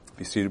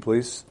Be seated,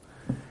 please.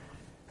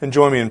 And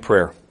join me in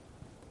prayer.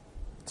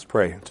 Let's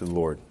pray to the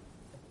Lord.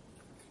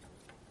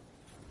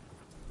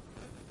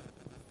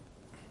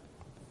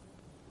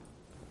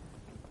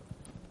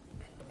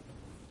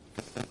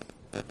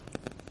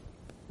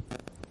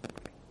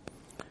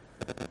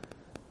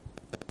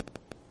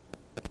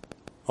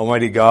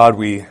 Almighty God,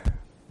 we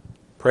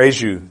praise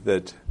you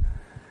that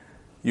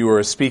you are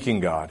a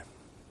speaking God,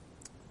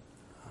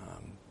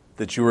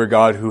 that you are a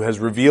God who has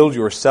revealed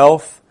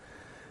yourself,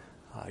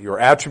 your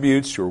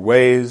attributes, your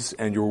ways,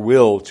 and your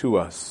will to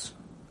us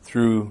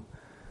through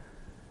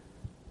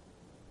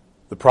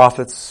the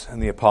prophets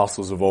and the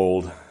apostles of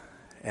old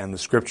and the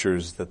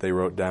scriptures that they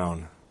wrote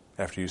down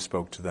after you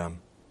spoke to them.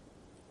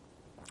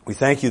 We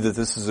thank you that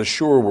this is a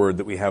sure word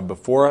that we have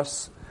before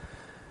us,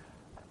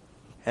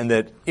 and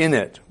that in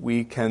it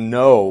we can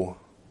know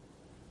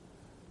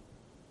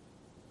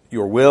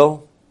your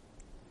will,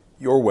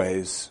 your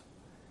ways,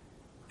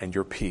 and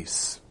your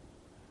peace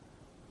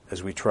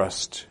as we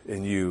trust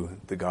in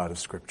you, the God of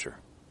Scripture.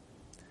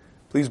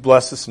 Please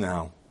bless us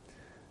now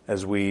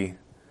as we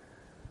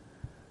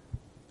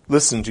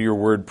listen to your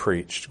word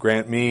preached.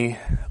 Grant me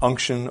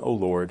unction, O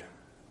Lord,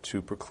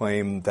 to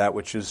proclaim that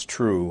which is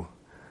true,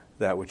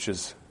 that which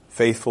is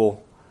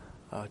faithful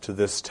to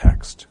this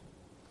text.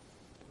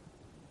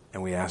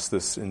 And we ask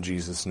this in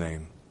Jesus'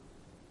 name.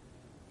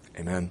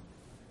 Amen.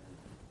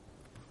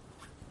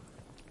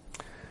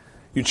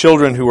 You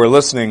children who are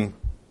listening,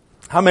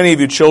 how many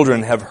of you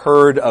children have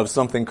heard of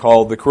something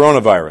called the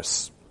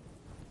coronavirus?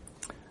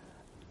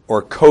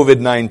 Or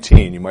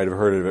COVID-19. You might have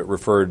heard of it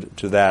referred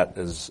to that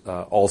as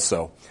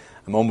also.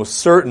 I'm almost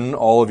certain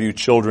all of you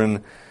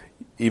children,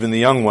 even the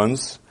young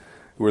ones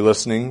who are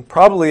listening,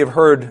 probably have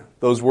heard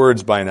those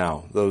words by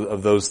now,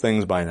 of those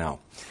things by now.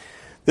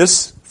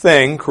 This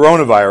thing,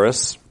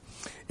 coronavirus,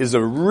 is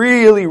a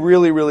really,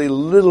 really, really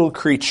little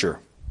creature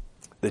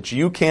that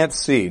you can't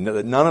see,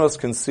 that none of us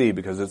can see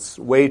because it's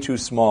way too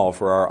small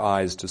for our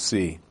eyes to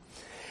see.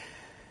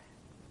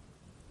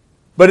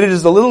 But it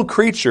is a little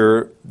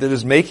creature that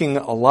is making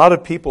a lot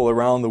of people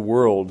around the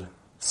world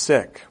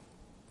sick.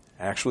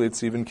 Actually,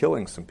 it's even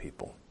killing some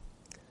people.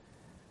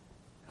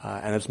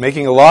 And it's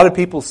making a lot of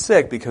people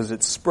sick because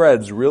it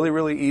spreads really,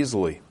 really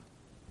easily.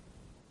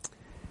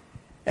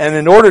 And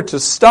in order to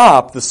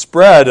stop the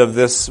spread of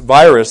this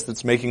virus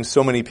that's making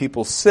so many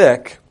people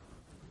sick,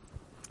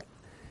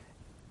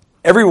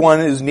 everyone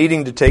is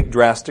needing to take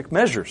drastic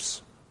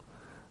measures.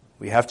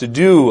 We have to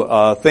do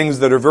things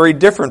that are very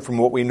different from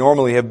what we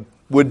normally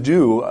would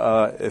do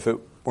if it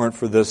weren't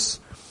for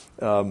this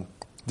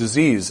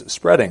disease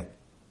spreading.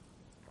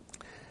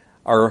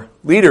 Our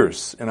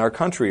leaders in our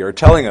country are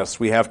telling us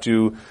we have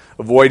to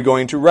avoid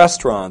going to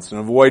restaurants and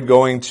avoid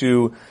going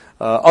to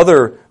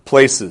other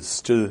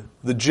places, to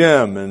the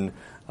gym and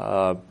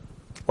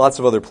lots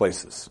of other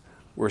places.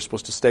 We're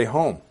supposed to stay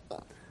home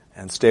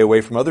and stay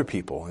away from other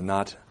people and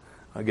not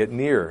get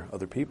near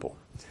other people.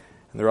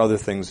 And there are other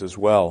things as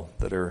well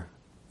that are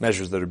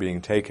measures that are being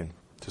taken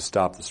to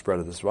stop the spread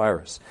of this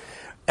virus.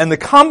 And the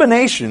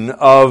combination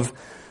of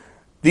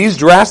these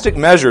drastic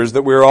measures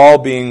that we're all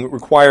being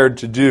required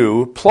to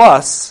do,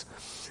 plus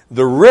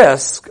the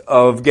risk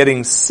of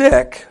getting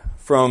sick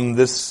from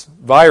this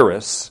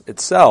virus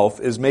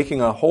itself, is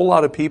making a whole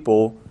lot of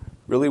people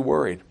really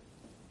worried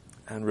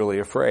and really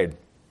afraid.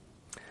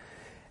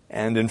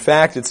 And in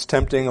fact, it's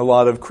tempting a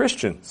lot of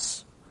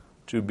Christians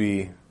to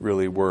be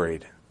really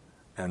worried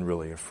and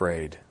really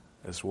afraid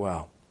as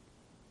well.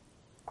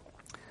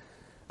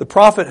 The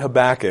prophet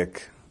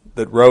Habakkuk,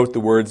 that wrote the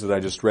words that I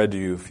just read to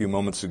you a few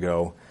moments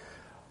ago,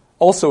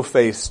 also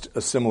faced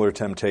a similar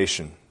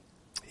temptation.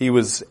 He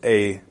was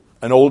an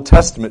Old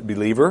Testament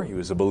believer. He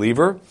was a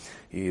believer.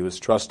 He was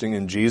trusting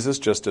in Jesus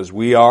just as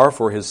we are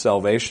for his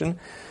salvation.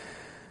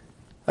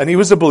 And he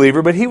was a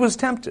believer, but he was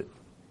tempted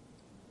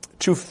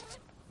to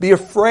be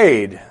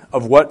afraid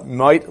of what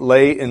might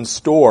lay in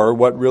store,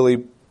 what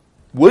really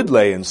would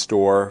lay in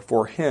store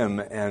for him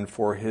and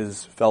for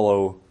his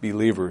fellow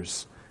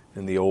believers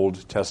in the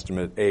Old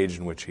Testament age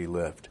in which he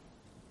lived.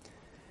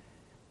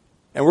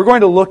 And we're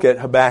going to look at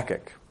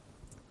Habakkuk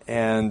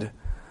and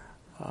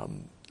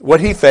what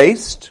he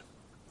faced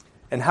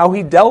and how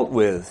he dealt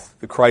with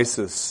the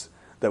crisis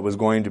that was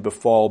going to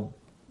befall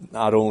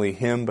not only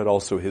him but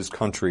also his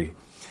country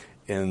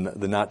in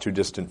the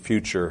not-too-distant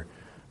future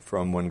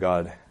from when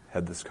God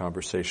had this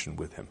conversation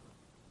with him.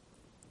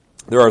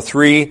 There are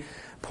 3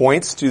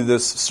 points to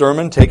this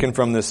sermon taken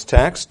from this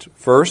text.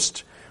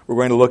 First, we're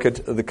going to look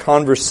at the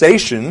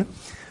conversation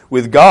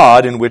with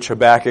God in which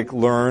Habakkuk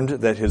learned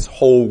that his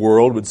whole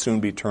world would soon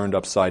be turned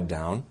upside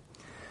down.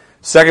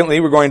 Secondly,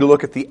 we're going to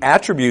look at the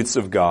attributes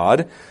of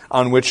God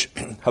on which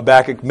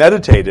Habakkuk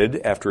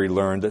meditated after he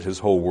learned that his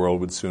whole world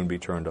would soon be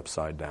turned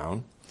upside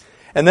down.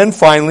 And then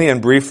finally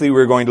and briefly,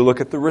 we're going to look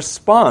at the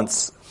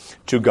response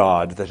to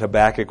God that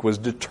Habakkuk was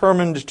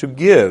determined to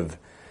give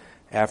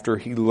after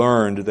he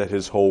learned that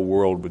his whole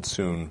world would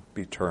soon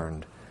be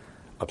turned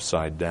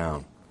upside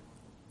down.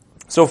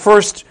 So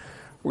first,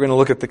 we're going to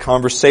look at the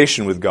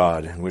conversation with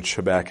God in which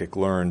Habakkuk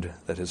learned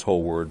that his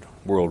whole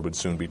world would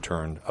soon be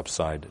turned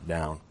upside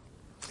down.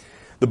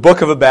 The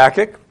book of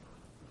Habakkuk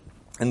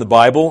in the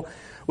Bible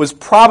was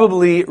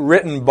probably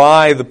written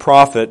by the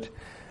prophet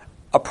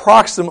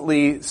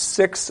approximately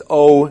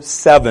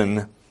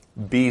 607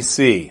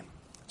 BC.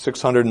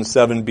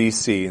 607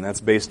 BC, and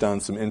that's based on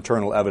some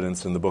internal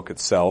evidence in the book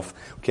itself.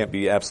 We can't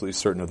be absolutely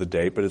certain of the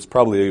date, but it's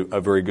probably a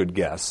very good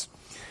guess.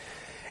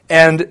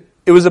 And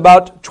it was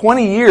about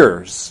 20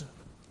 years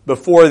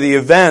before the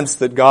events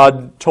that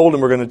God told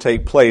him were going to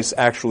take place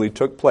actually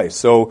took place.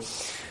 So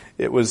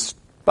it was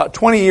about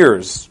 20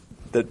 years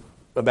that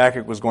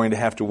Habakkuk was going to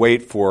have to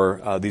wait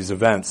for these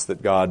events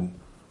that God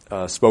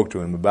spoke to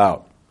him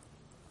about.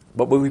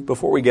 But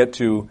before we get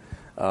to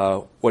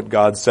what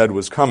God said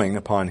was coming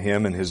upon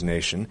him and his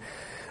nation,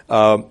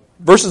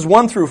 verses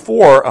 1 through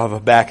 4 of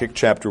Habakkuk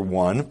chapter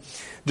 1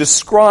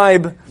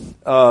 describe,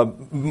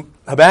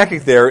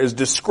 Habakkuk there is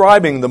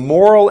describing the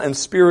moral and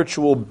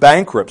spiritual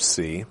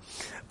bankruptcy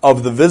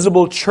of the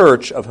visible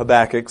church of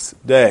Habakkuk's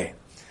day.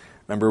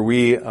 Remember,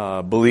 we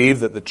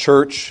believe that the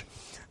church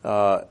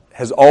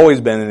has always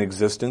been in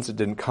existence. It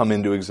didn't come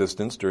into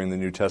existence during the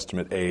New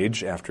Testament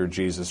age after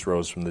Jesus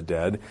rose from the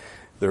dead.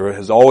 There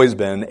has always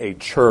been a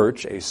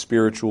church, a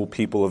spiritual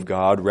people of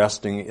God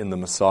resting in the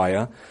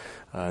Messiah.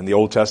 In the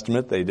Old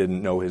Testament, they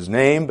didn't know his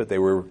name, but they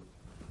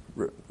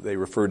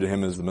referred to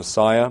him as the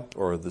Messiah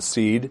or the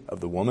seed of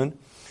the woman.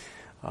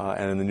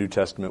 And in the New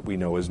Testament, we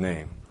know his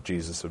name,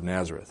 Jesus of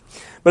Nazareth.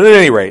 But at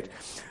any rate,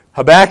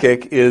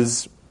 Habakkuk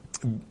is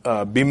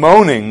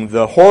bemoaning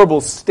the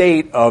horrible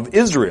state of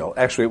Israel.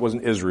 Actually, it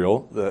wasn't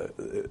Israel.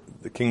 The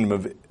kingdom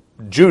of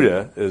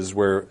Judah is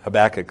where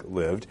Habakkuk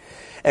lived.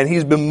 And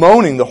he's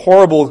bemoaning the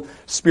horrible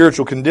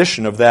spiritual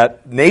condition of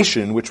that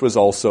nation, which was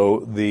also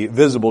the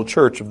visible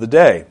church of the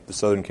day, the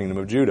southern kingdom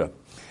of Judah.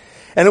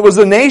 And it was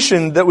a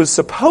nation that was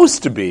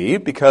supposed to be,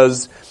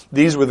 because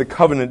these were the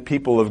covenant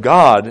people of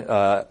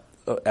God,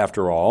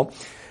 after all,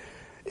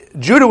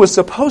 Judah was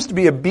supposed to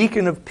be a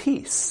beacon of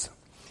peace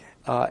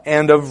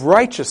and of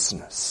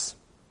righteousness.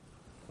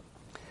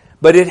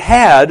 But it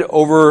had,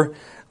 over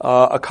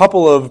a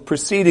couple of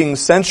preceding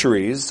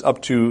centuries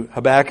up to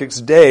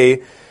Habakkuk's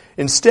day,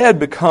 instead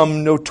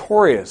become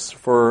notorious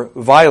for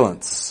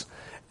violence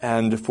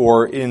and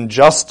for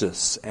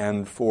injustice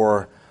and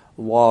for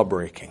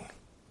law-breaking.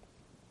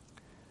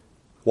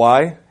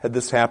 Why had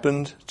this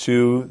happened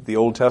to the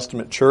Old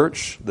Testament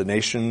church, the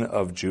nation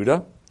of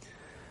Judah?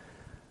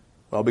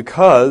 Well,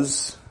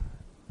 because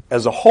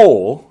as a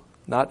whole,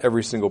 not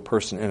every single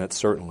person in it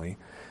certainly,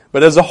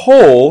 but as a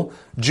whole,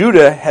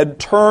 Judah had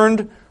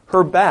turned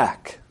her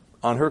back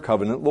on her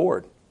covenant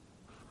Lord.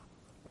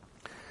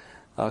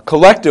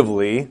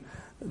 Collectively,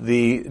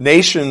 the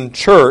nation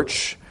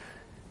church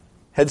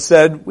had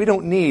said, we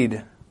don't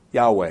need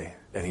Yahweh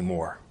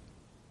anymore.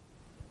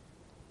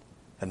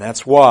 And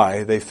that's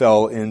why they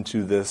fell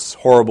into this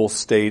horrible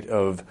state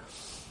of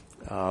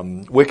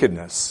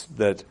wickedness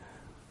that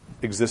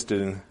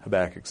existed in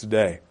Habakkuk's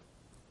day.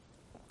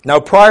 Now,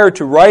 prior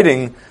to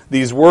writing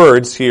these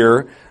words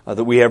here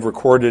that we have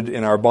recorded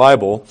in our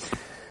Bible,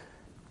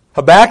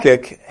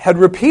 Habakkuk had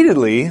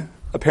repeatedly,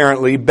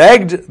 apparently,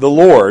 begged the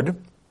Lord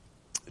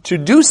to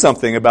do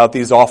something about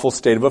these awful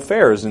state of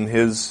affairs in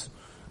his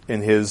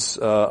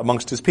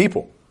amongst his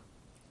people.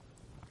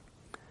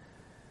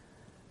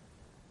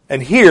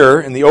 And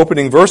here, in the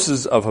opening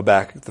verses of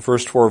Habakkuk, the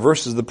first 4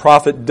 verses, the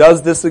prophet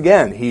does this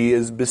again. He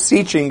is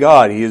beseeching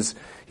God. He is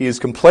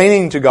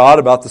complaining to God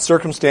about the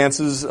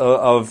circumstances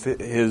of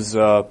his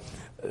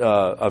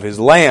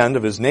land,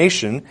 of his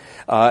nation,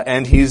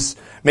 and he's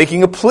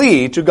making a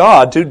plea to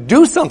God to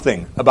do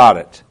something about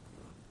it.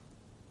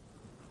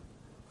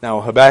 Now,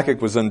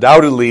 Habakkuk was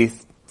undoubtedly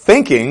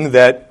thinking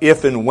that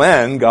if and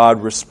when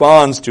God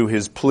responds to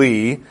his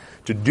plea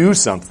to do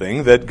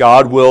something, that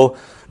God will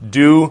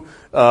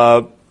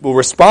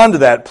respond to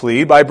that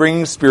plea by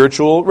bringing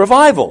spiritual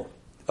revival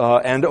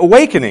and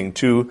awakening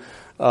to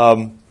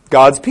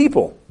God's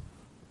people.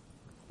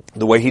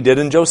 The way he did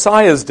in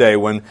Josiah's day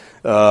when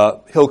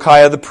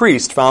Hilkiah the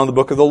priest found the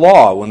book of the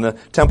law when the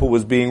temple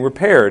was being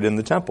repaired in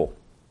the temple.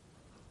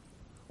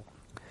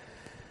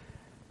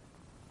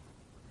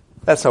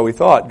 That's how we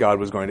thought God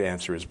was going to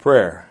answer his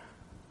prayer.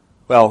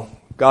 Well,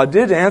 God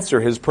did answer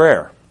his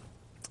prayer.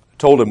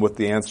 Told him what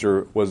the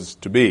answer was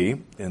to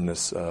be in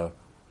this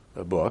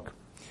book.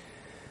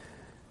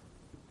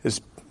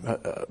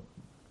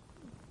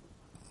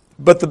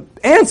 But the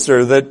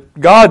answer that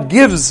God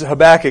gives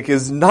Habakkuk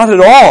is not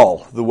at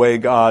all the way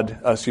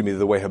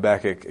the way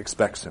Habakkuk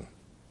expects him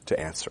to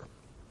answer.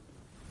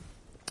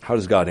 How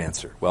does God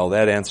answer? Well,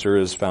 that answer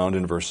is found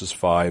in verses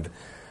 5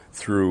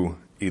 through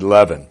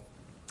 11.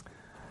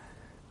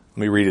 Let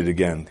me read it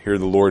again. Here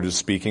the Lord is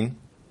speaking.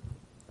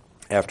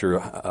 After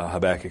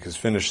Habakkuk has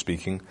finished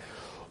speaking,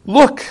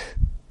 look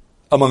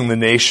among the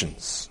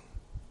nations.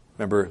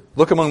 Remember,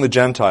 look among the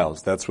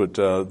Gentiles. That's what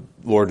the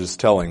Lord is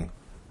telling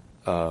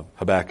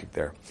Habakkuk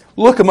there.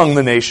 Look among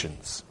the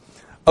nations.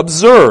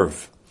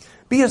 Observe.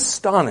 Be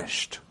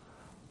astonished.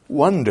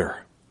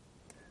 Wonder.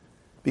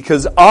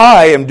 Because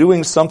I am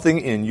doing something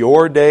in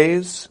your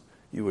days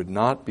you would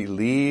not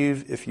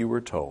believe if you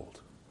were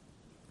told.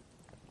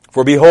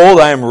 For behold,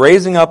 I am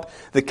raising up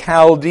the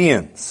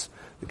Chaldeans.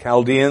 The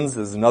Chaldeans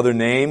is another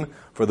name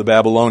for the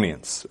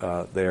Babylonians.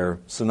 They're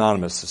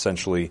synonymous,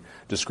 essentially,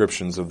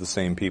 descriptions of the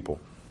same people.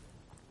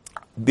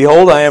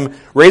 Behold, I am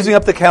raising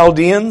up the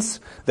Chaldeans,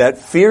 that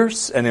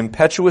fierce and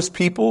impetuous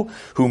people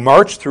who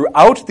march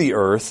throughout the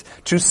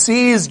earth to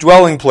seize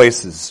dwelling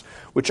places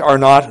which are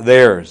not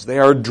theirs. They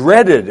are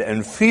dreaded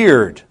and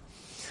feared.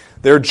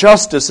 Their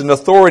justice and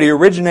authority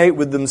originate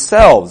with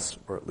themselves,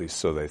 or at least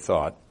so they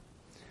thought.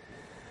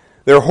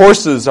 Their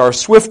horses are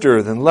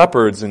swifter than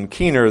leopards and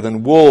keener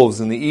than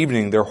wolves in the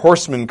evening. Their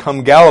horsemen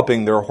come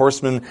galloping. Their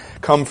horsemen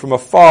come from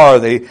afar.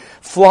 They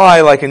fly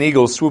like an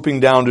eagle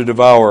swooping down to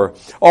devour.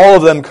 All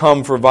of them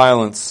come for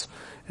violence.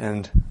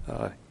 And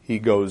he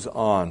goes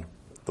on.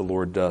 The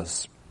Lord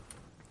does.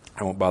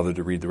 I won't bother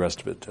to read the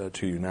rest of it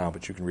to you now,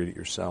 but you can read it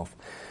yourself.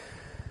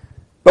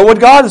 But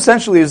what God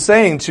essentially is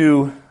saying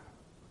to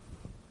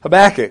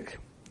Habakkuk,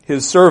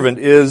 his servant,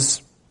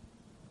 is,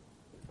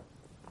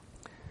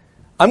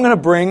 I'm going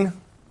to bring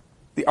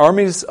the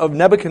armies of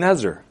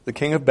Nebuchadnezzar, the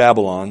king of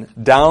Babylon,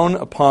 down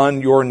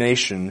upon your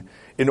nation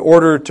in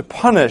order to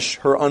punish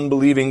her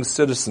unbelieving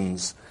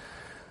citizens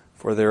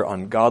for their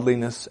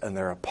ungodliness and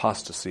their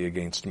apostasy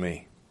against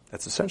me.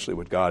 That's essentially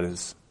what God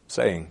is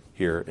saying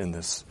here in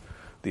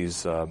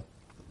these 5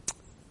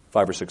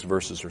 or 6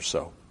 verses or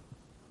so.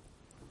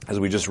 As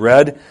we just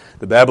read,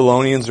 the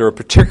Babylonians are a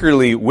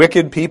particularly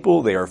wicked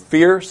people. They are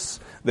fierce.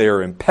 They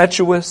are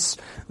impetuous.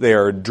 They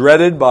are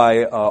dreaded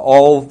by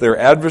all their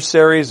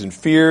adversaries and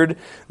feared.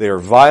 They are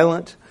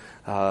violent.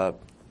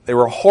 They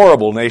were a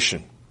horrible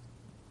nation.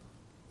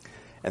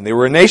 And they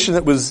were a nation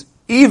that was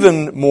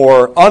even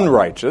more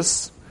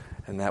unrighteous,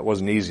 and that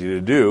wasn't easy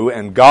to do,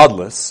 and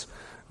godless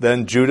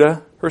than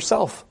Judah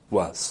herself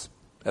was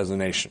as a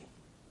nation.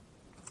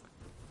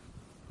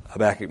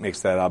 Habakkuk makes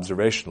that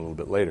observation a little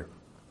bit later.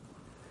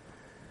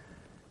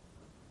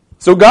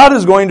 So God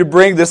is going to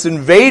bring this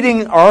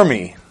invading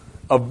army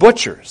of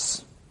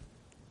butchers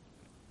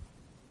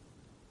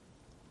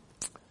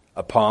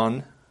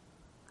upon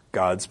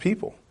God's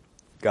people.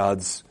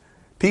 God's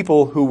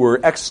people who were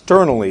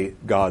externally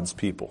God's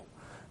people.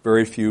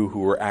 Very few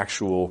who were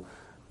actual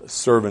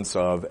servants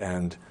of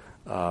and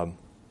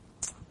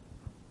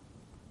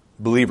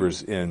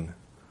believers in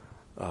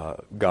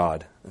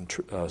God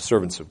and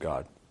servants of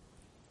God.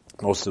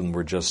 Most of them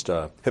were just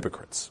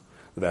hypocrites,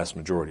 the vast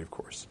majority, of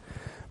course.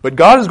 But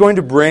God is going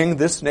to bring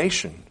this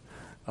nation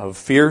of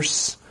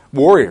fierce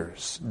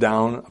warriors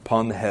down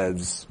upon the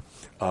heads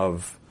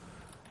of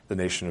the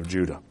nation of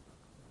Judah,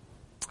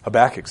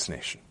 Habakkuk's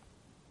nation.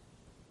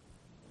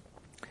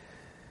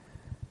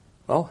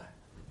 Well,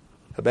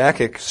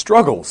 Habakkuk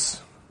struggles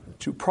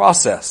to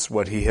process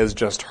what he has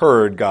just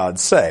heard God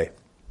say.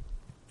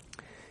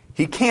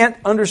 He can't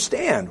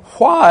understand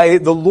why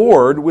the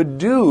Lord would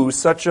do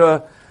such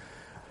a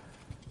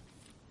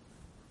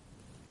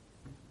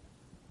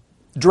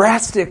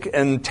drastic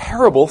and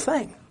terrible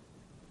thing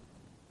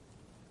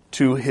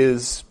to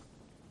his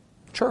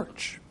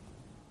church,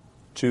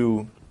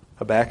 to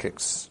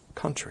Habakkuk's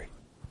country.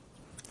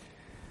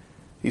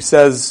 He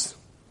says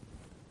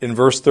in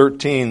verse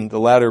 13,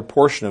 the latter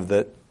portion of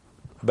that,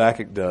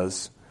 Habakkuk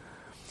does,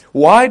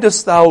 "Why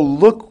dost thou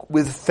look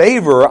with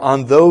favor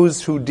on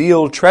those who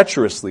deal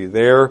treacherously?"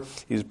 There,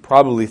 he's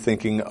probably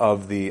thinking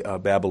of the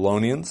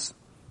Babylonians.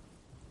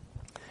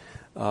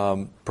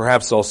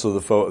 Perhaps also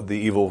the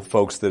evil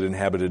folks that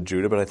inhabited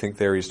Judah, but I think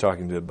there he's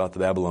talking about the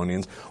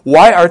Babylonians.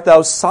 "Why art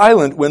thou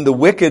silent when the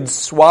wicked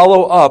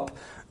swallow up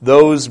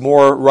those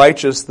more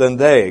righteous than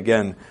they?"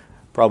 Again,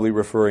 probably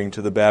referring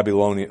to the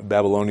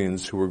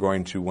Babylonians who were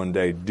going to one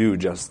day do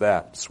just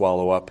that,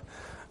 swallow up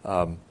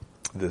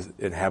the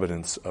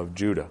inhabitants of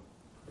Judah.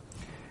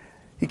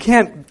 He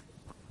can't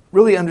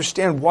really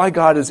understand why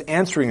God is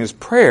answering his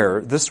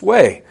prayer this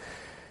way.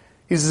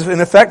 He's in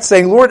effect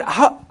saying, Lord,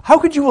 how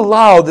could you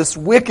allow this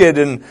wicked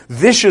and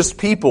vicious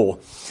people,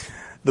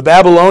 the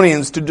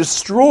Babylonians, to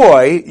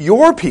destroy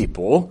your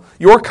people,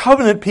 your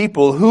covenant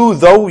people, who,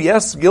 though,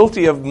 yes,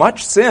 guilty of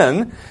much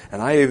sin,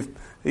 and I have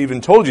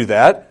even told you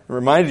that,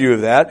 reminded you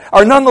of that,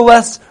 are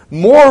nonetheless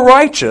more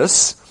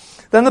righteous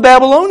than the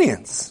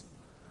Babylonians?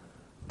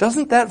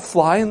 Doesn't that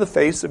fly in the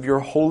face of your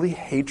holy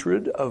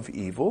hatred of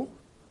evil?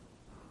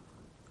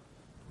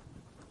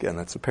 Again,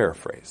 that's a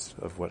paraphrase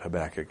of what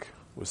Habakkuk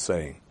was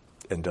saying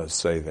and does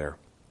say there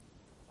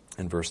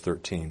in verse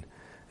 13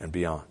 and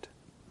beyond.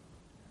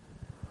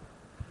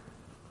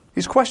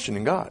 He's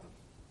questioning God.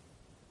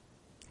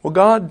 Well,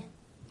 God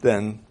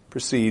then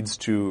proceeds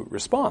to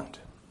respond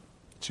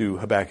to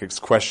Habakkuk's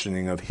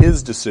questioning of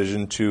his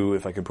decision to,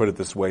 if I can put it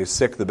this way,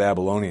 sick the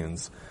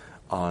Babylonians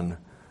on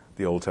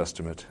the Old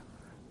Testament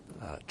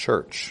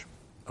church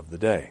of the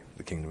day,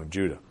 the kingdom of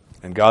Judah.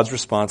 And God's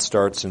response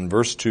starts in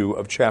verse 2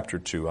 of chapter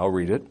 2. I'll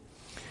read it.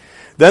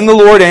 "Then the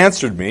Lord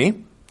answered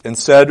me and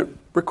said,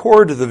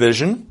 record the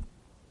vision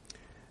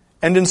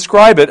and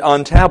inscribe it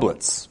on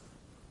tablets,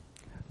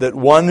 that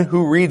one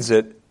who reads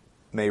it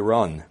may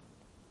run.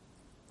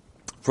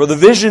 For the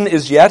vision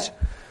is yet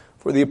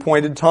for the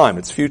appointed time,"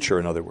 it's future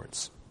in other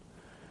words,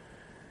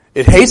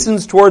 It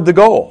hastens toward the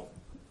goal,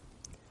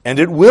 and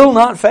it will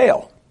not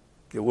fail.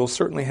 It will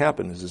certainly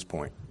happen, is his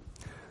point.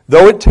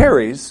 Though it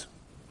tarries,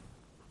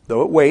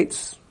 though it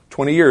waits,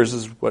 20 years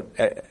is what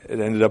it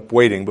ended up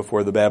waiting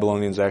before the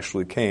Babylonians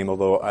actually came,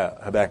 although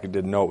Habakkuk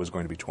didn't know it was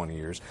going to be 20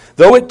 years.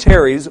 Though it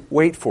tarries,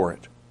 wait for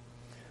it,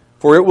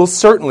 for it will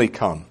certainly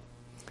come.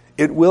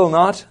 It will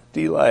not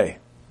delay.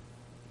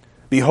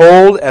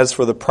 Behold, as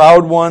for the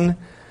proud one,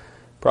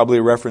 probably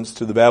a reference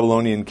to the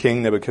Babylonian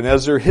king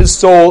Nebuchadnezzar, his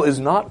soul is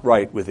not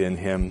right within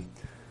him,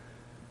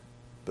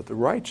 but the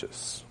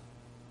righteous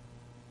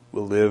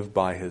will live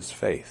by his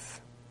faith.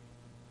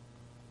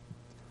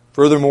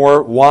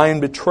 Furthermore, wine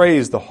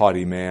betrays the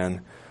haughty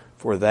man,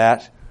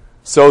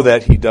 so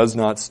that he does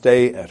not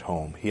stay at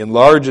home. He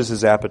enlarges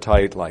his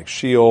appetite like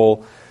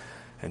Sheol,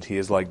 and he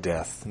is like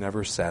death,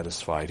 never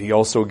satisfied. He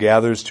also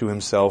gathers to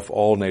himself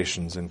all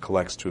nations and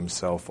collects to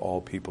himself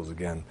all peoples.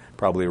 Again,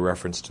 probably a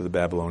reference to the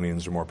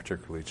Babylonians, or more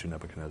particularly to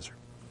Nebuchadnezzar.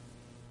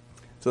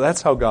 So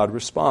that's how God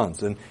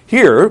responds. And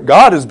here,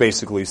 God is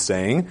basically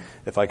saying,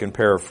 if I can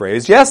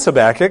paraphrase, yes,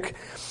 Habakkuk,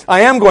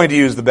 I am going to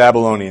use the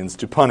Babylonians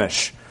to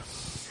punish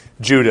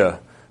Judah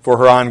for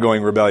her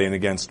ongoing rebellion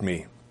against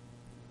me.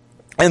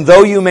 And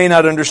though you may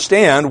not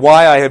understand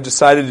why I have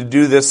decided to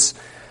do this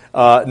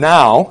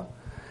now,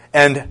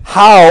 and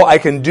how I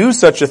can do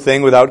such a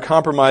thing without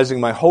compromising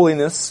my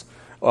holiness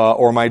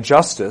or my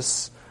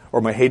justice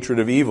or my hatred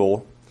of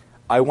evil,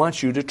 I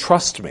want you to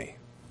trust me.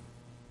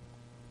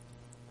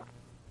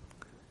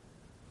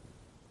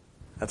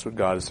 That's what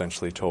God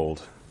essentially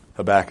told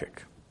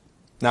Habakkuk.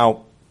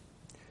 Now,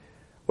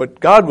 what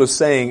God was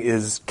saying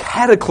is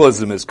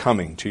cataclysm is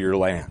coming to your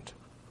land.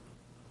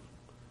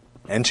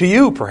 And to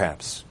you,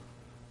 perhaps,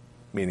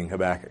 meaning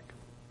Habakkuk.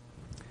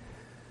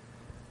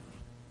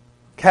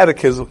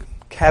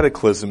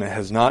 Cataclysm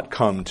has not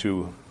come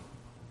to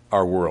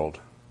our world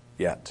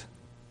yet.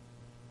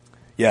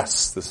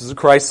 Yes, this is a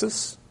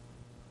crisis.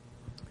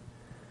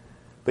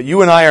 But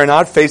you and I are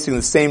not facing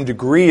the same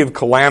degree of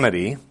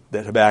calamity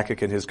that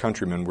Habakkuk and his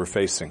countrymen were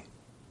facing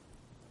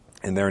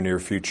in their near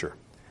future.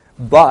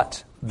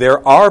 But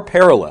there are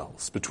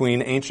parallels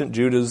between ancient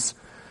Judah's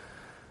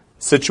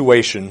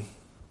situation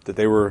that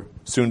they were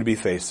soon to be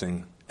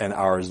facing and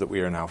ours that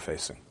we are now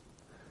facing.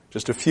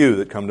 Just a few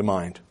that come to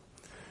mind.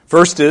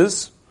 First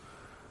is,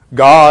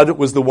 God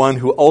was the one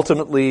who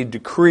ultimately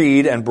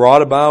decreed and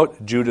brought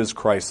about Judah's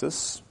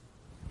crisis.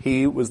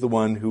 He was the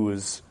one who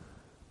was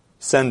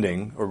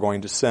sending, or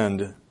going to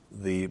send,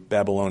 the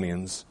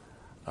Babylonians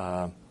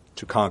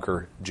to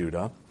conquer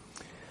Judah.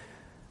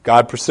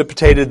 God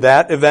precipitated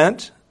that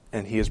event,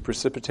 and he has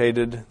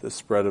precipitated the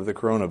spread of the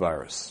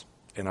coronavirus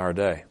in our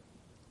day.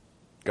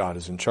 God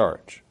is in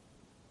charge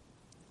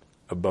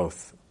of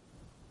both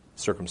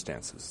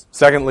circumstances.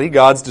 Secondly,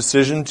 God's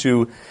decision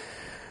to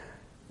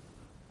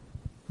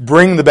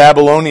bring the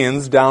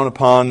Babylonians down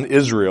upon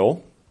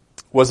Israel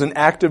was an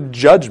act of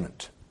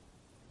judgment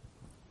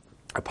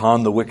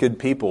upon the wicked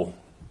people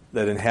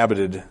that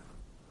inhabited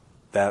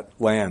that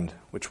land,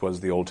 which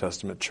was the Old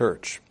Testament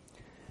church.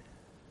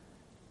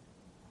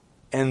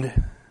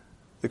 And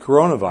the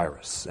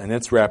coronavirus and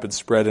its rapid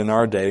spread in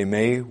our day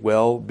may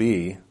well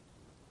be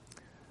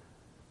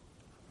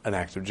an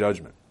act of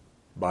judgment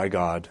by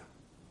God,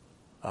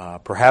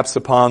 perhaps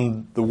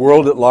upon the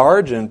world at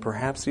large and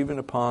perhaps even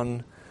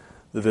upon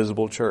the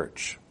visible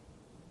church,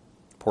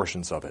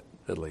 portions of it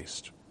at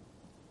least.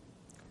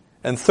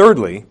 And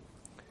thirdly,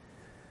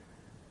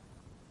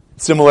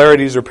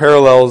 similarities or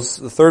parallels,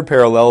 the third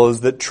parallel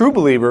is that true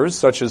believers,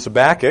 such as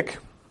Habakkuk,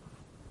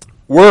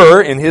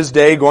 were in his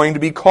day going to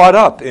be caught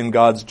up in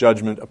God's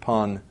judgment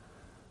upon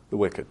the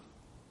wicked,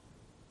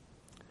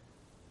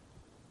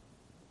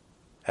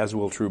 as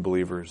will true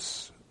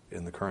believers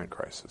in the current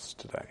crisis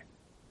today,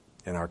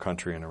 in our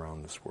country and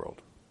around this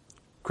world.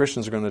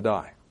 Christians are going to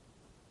die.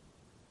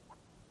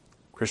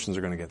 Christians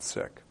are going to get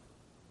sick.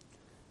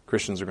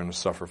 Christians are going to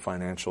suffer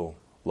financial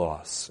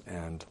loss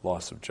and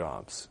loss of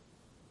jobs.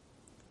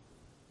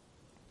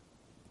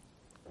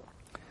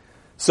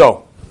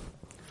 So,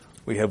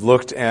 we have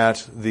looked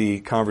at the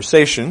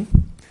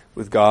conversation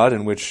with God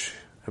in which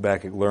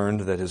Habakkuk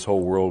learned that his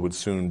whole world would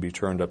soon be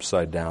turned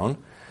upside down.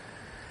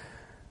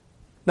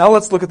 Now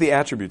let's look at the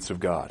attributes of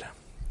God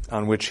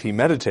on which he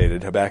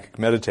meditated. Habakkuk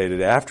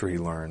meditated after he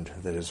learned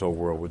that his whole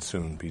world would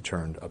soon be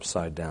turned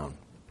upside down.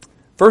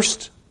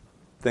 First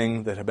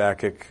thing that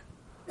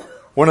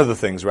one of the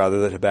things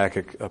that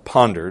Habakkuk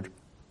pondered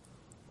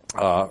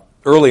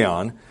early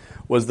on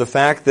was the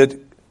fact that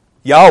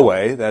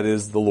Yahweh, that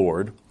is the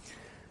Lord,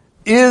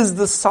 is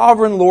the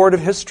sovereign Lord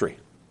of history.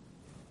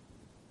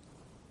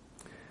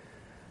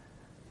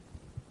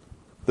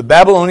 The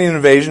Babylonian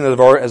invasion,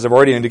 as I've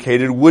already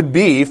indicated, would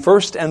be,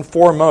 first and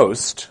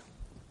foremost,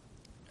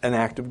 an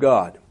act of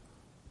God.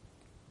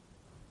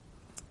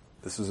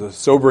 This is a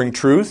sobering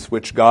truth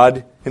which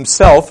God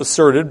himself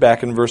asserted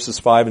back in verses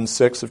 5 and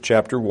 6 of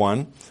chapter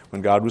 1,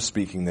 when God was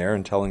speaking there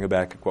and telling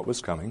Habakkuk what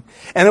was coming.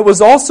 And it was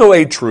also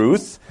a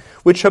truth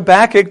which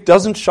Habakkuk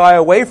doesn't shy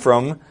away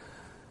from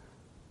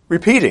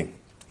repeating.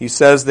 He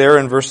says there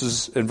in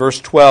verse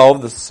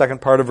 12, the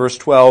second part of verse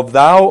 12,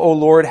 "Thou, O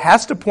Lord,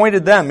 hast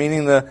appointed them,"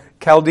 meaning the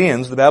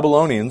Chaldeans, the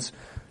Babylonians,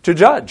 "to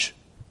judge.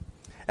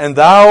 And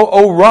thou,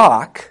 O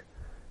rock,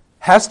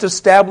 hast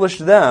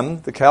established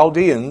them," the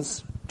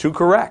Chaldeans, "to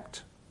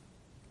correct."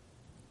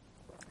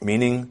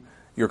 Meaning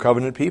your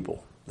covenant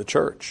people, the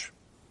church.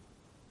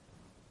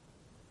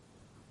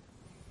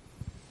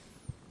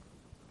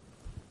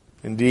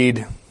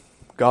 Indeed,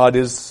 God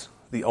is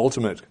the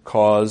ultimate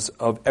cause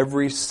of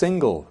every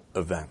single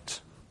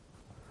event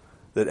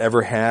that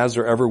ever has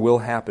or ever will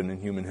happen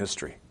in human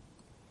history,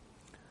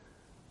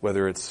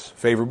 whether it's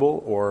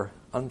favorable or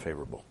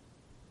unfavorable.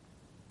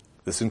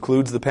 This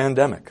includes the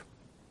pandemic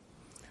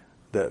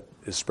that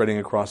is spreading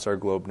across our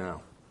globe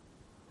now,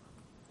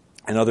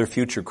 and other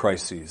future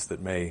crises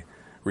that may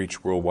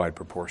reach worldwide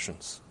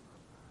proportions.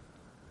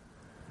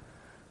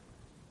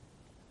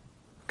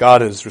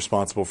 God is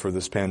responsible for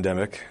this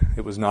pandemic.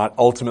 It was not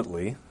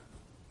ultimately,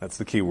 that's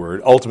the key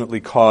word, ultimately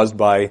caused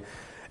by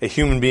a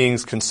human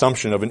being's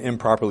consumption of an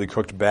improperly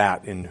cooked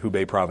bat in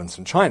Hubei province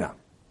in China,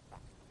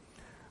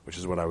 which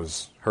is what I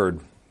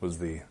heard was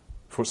the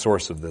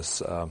source of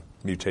this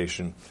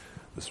mutation,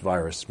 this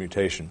virus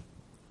mutation.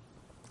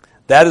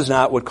 That is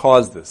not what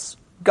caused this.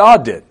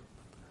 God did,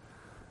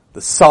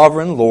 the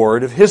sovereign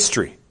Lord of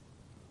history.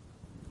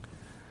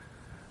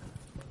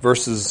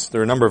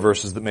 There are a number of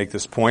verses that make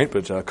this point,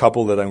 but a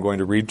couple that I'm going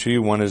to read to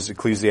you. One is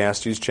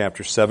Ecclesiastes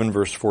chapter 7,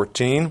 verse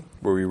 14,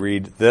 where we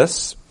read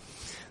this.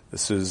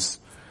 This is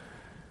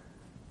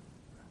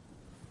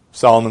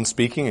Solomon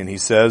speaking, and he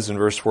says in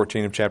verse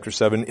 14 of chapter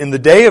 7, "In the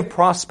day of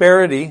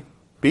prosperity,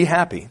 be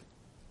happy,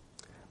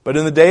 but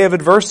in the day of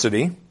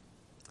adversity,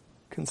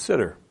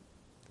 consider.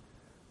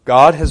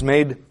 God has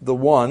made the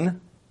one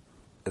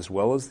as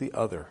well as the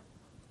other,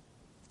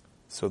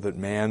 so that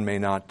man may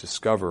not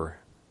discover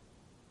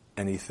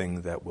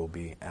anything that will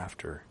be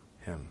after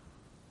him."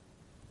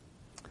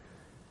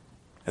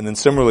 And then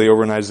similarly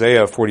over in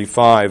Isaiah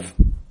 45,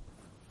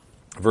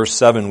 verse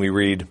 7, we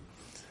read,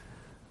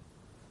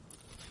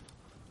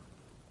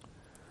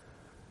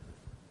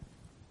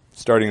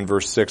 starting in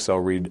verse 6, I'll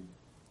read,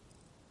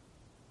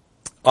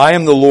 "I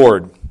am the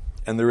Lord,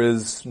 and there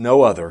is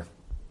no other,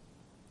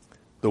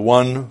 the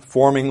one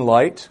forming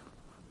light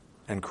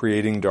and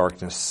creating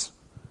darkness,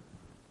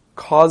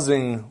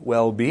 causing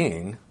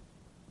well-being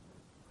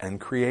and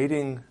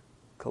creating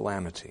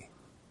calamity.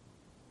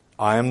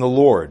 I am the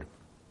Lord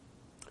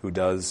who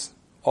does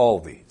all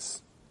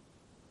these."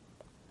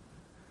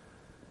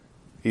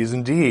 He is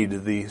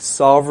indeed the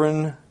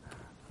sovereign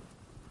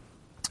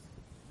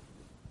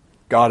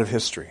God of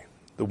history,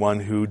 the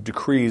one who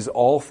decrees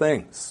all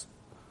things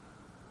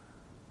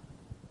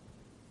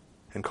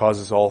and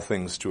causes all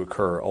things to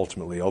occur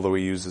ultimately, although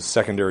he uses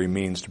secondary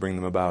means to bring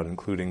them about,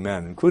 including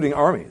men, including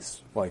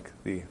armies, like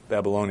the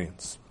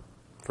Babylonians,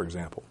 for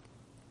example.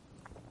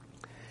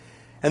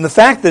 And the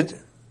fact that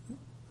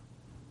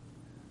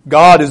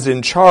God is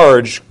in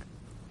charge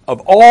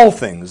of all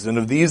things and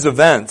of these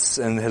events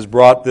and has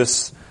brought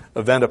this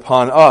event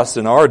upon us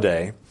in our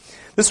day,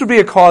 this would be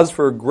a cause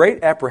for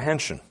great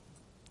apprehension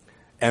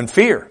and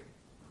fear.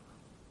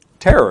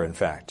 Terror, in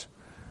fact,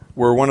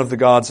 were one of the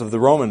gods of the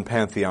Roman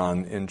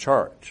pantheon in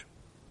charge.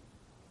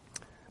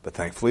 But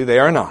thankfully they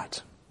are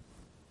not.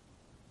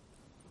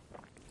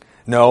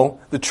 No,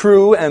 the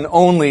true and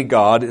only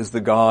God is the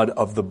God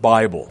of the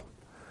Bible.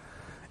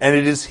 And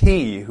it is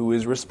He who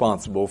is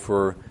responsible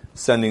for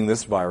sending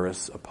this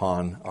virus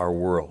upon our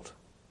world.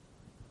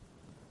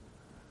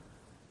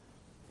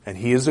 And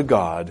He is a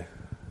God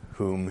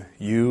whom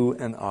you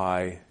and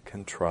I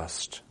can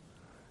trust,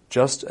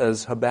 just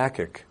as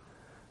Habakkuk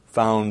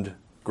found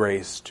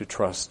grace to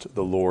trust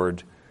the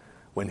Lord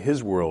when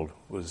his world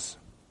was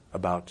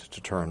about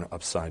to turn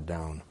upside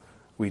down.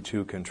 We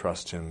too can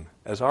trust Him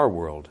as our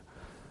world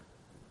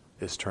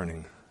is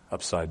turning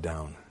upside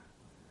down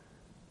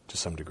to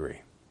some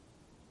degree.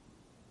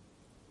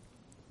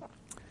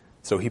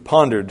 So he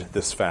pondered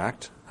this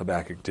fact,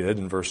 Habakkuk did,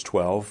 in verse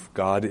 12.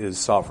 God is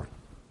sovereign.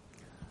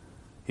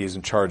 He is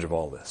in charge of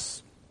all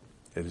this.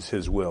 It is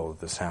His will that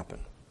this happen.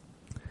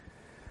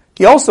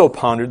 He also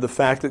pondered the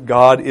fact that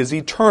God is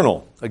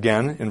eternal.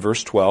 Again, in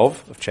verse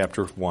 12 of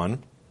chapter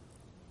 1,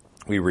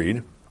 we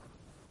read,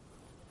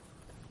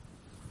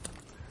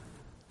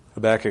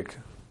 Habakkuk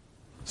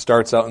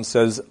starts out and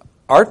says,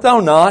 "Art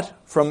thou not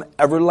from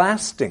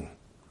everlasting,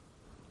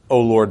 O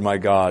Lord my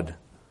God,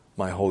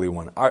 my Holy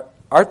One?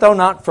 Art thou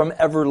not from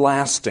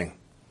everlasting?"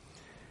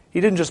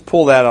 He didn't just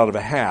pull that out of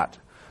a hat.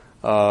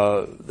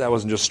 That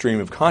wasn't just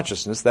stream of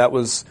consciousness.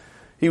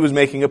 He was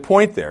making a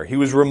point there. He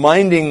was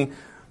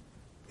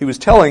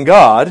telling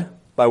God,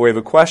 by way of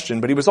a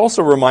question, but he was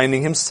also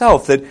reminding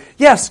himself that,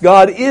 yes,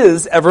 God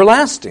is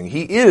everlasting.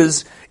 He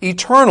is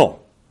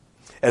eternal.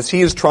 As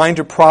he is trying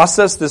to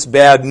process this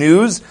bad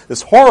news,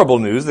 this horrible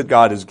news that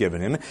God has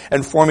given him,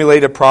 and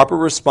formulate a proper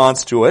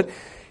response to it,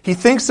 he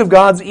thinks of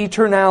God's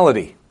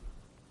eternality.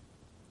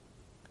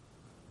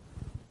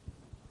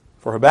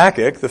 For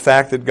Habakkuk, the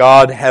fact that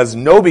God has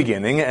no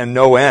beginning and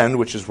no end,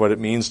 which is what it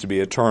means to be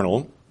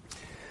eternal,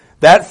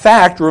 That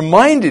fact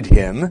reminded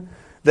him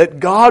that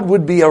God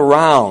would be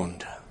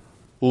around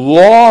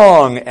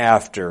long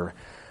after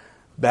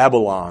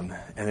Babylon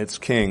and its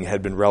king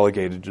had been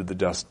relegated to the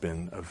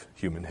dustbin of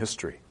human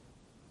history.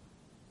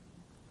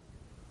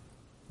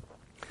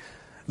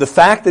 The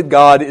fact that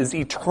God is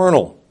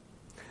eternal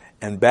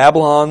and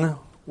Babylon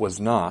was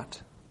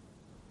not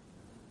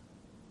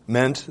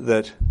meant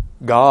that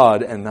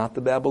God and not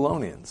the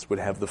Babylonians would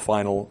have the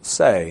final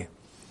say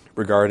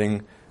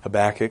regarding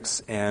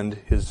Habakkuk's and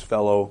his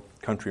fellow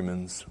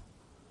countrymen's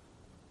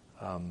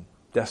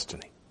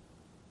destiny.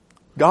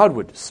 God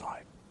would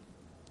decide,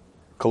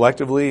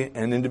 collectively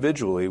and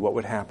individually, what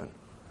would happen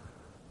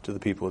to the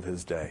people of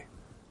his day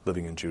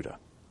living in Judah.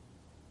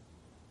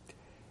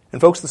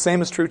 And folks, the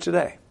same is true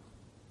today.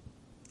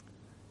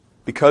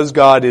 Because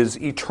God is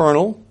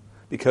eternal,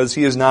 because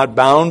he is not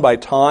bound by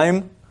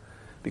time,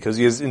 because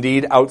he is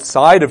indeed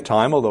outside of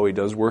time, although he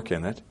does work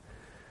in it,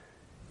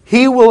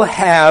 he will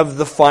have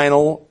the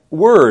final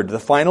word, the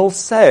final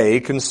say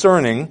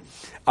concerning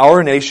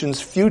our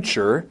nation's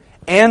future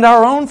and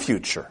our own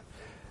future.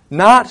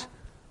 Not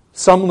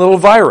some little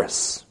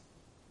virus.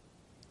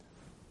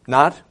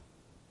 Not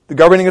the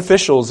governing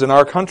officials in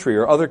our country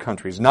or other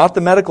countries. Not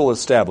the medical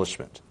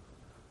establishment.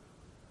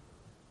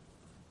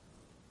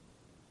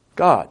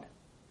 God,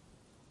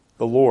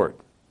 the Lord,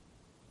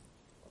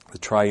 the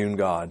triune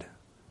God,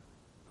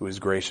 who is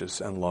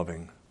gracious and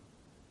loving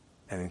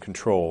and in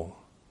control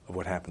of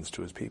what happens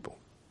to his people.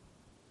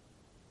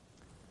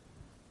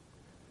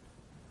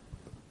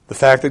 The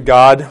fact that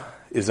God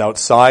is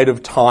outside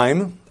of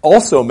time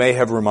also may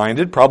have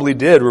probably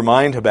did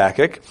remind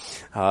Habakkuk,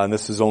 and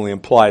this is only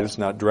implied, it's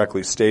not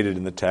directly stated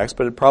in the text,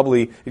 but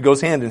it goes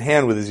hand in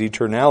hand with his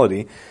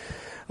eternality,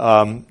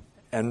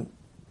 and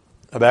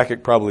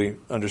Habakkuk probably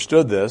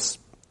understood this.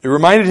 It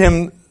reminded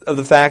him of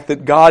the fact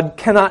that God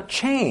cannot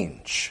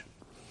change,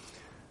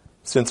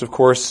 since, of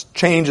course,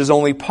 change is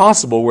only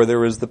possible where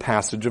there is the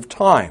passage of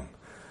time.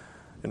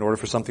 In order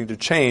for something to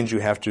change,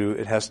 it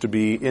has to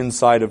be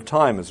inside of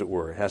time, as it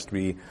were. It has to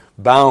be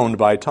bound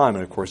by time,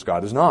 and of course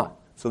God is not.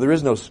 So there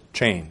is no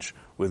change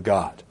with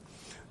God.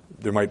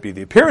 There might be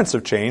the appearance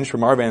of change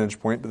from our vantage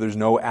point, but there's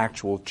no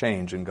actual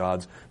change in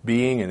God's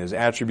being, in his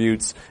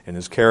attributes, in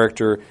his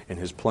character, in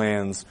his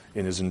plans,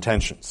 in his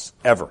intentions,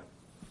 ever.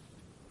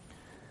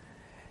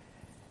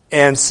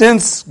 And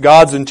since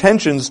God's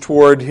intentions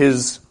toward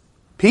his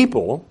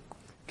people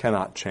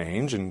cannot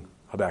change, and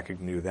Habakkuk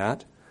knew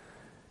that,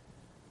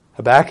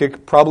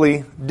 Habakkuk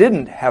probably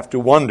didn't have to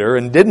wonder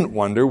and didn't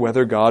wonder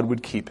whether God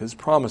would keep his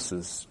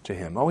promises to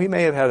him. Oh, he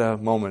may have had a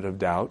moment of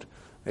doubt,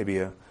 maybe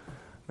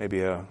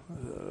a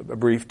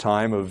brief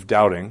time of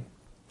doubting.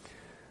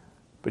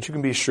 But you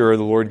can be sure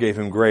the Lord gave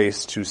him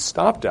grace to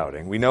stop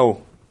doubting. We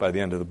know by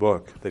the end of the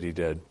book that he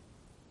did.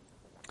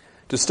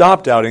 To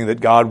stop doubting that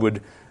God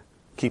would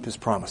keep his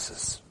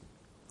promises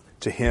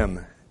to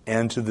him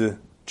and to the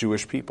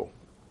Jewish people,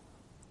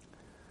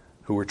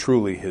 who were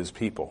truly his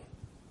people.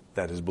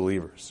 That is,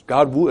 believers.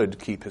 God would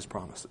keep his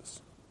promises.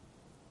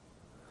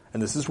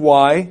 And this is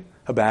why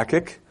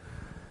Habakkuk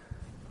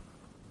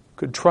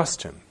could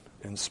trust him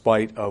in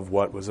spite of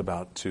what was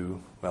about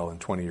to, in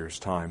 20 years'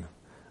 time,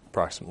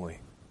 approximately,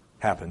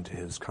 happen to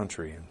his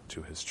country and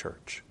to his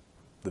church,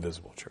 the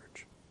visible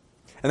church.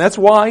 And that's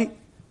why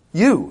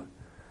you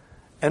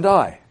and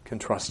I can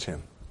trust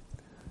him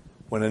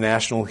when a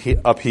national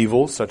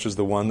upheaval, such as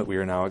the one that we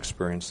are now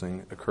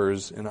experiencing,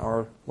 occurs in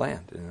our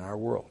land, in our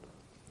world.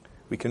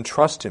 We can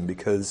trust him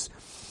because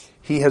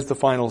he has the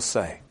final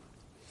say.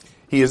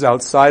 He is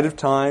outside of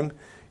time.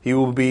 He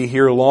will be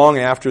here long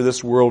after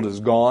this world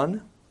is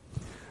gone.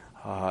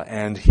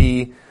 And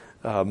he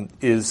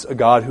is a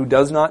God who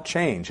does not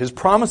change. His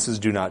promises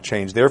do not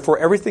change. Therefore,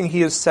 everything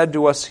he has said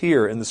to us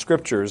here in the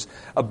Scriptures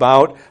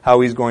about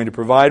how he's going to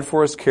provide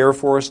for us, care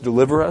for us,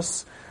 deliver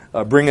us,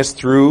 bring us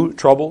through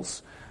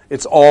troubles,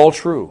 it's all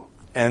true.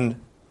 And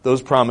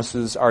those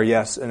promises are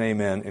yes and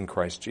amen in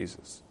Christ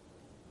Jesus.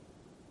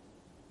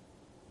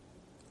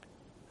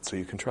 So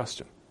you can trust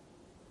him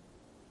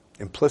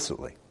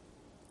implicitly.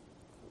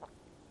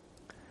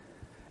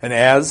 And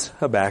as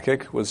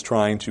Habakkuk was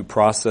trying to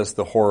process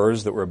the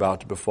horrors that were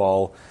about to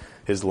befall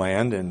his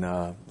land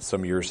in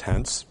some years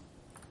hence,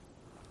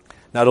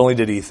 not only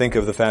did he think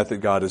of the fact that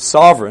God is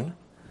sovereign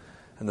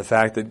and the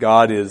fact that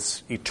God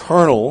is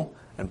eternal,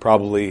 and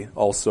probably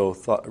also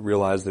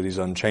realized that he's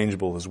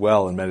unchangeable as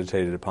well and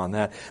meditated upon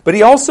that, but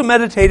he also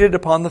meditated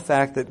upon the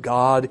fact that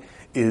God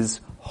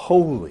is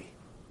holy.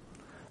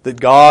 That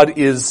God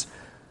is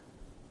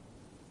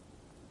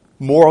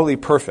morally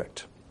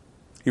perfect.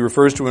 He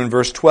refers to in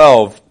verse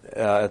 12,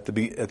 at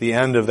the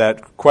end of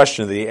that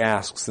question that he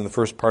asks in the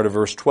first part of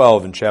verse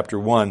 12 in chapter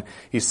 1,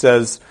 he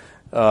says,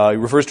 he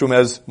refers to him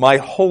as my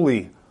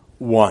Holy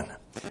One.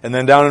 And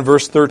then down in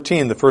verse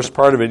 13, the first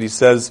part of it, he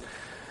says,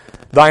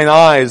 thine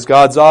eyes,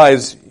 God's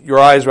eyes, your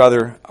eyes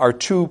rather, are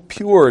too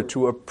pure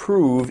to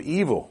approve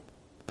evil.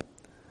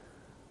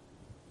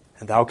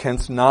 And thou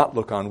canst not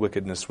look on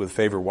wickedness with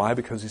favor. Why?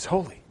 Because he's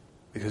holy.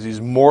 Because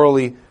he's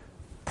morally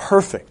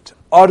perfect,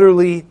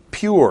 utterly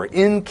pure,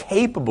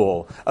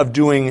 incapable of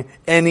doing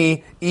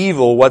any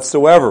evil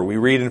whatsoever. We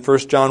read in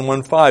 1 John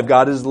 1:5,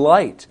 God is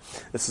light.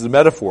 This is a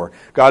metaphor.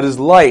 God is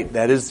light,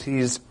 that is,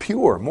 He's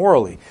pure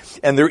morally.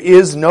 And there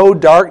is no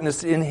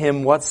darkness in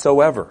Him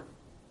whatsoever.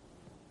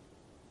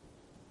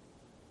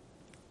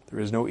 There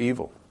is no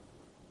evil.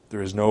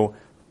 There is no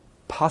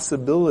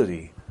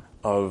possibility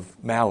of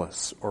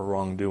malice or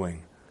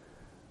wrongdoing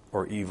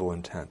or evil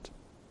intent.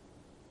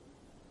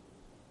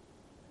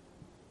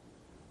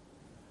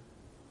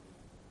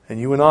 And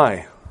you and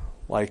I,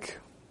 like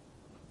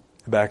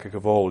Habakkuk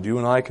of old, you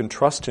and I can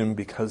trust Him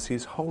because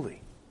He's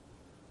holy.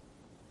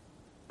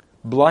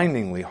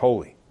 Blindingly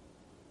holy.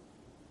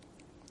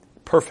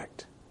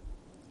 Perfect.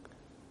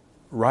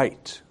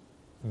 Right.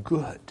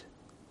 Good.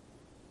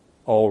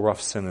 All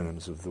rough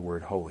synonyms of the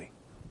word holy.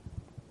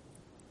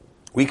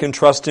 We can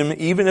trust Him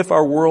even if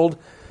our world,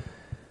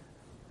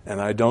 and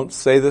I don't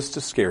say this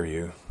to scare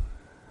you,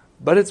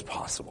 but it's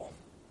possible.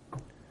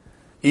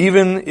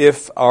 Even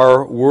if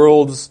our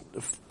world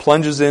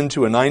plunges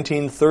into a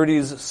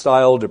 1930s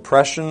style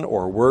depression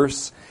or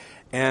worse,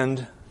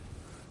 and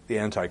the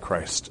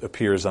Antichrist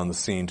appears on the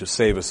scene to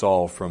save us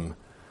all from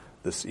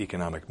this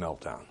economic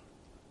meltdown.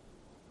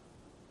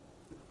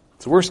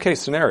 It's a worst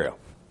case scenario.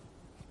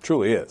 It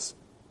truly is.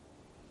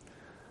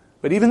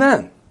 But even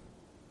then,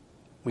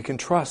 we can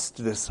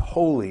trust this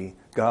holy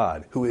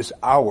God who is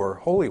our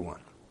Holy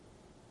One,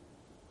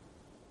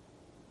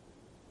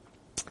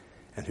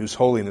 and whose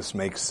holiness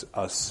makes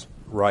us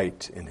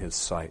right in His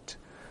sight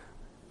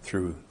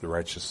through the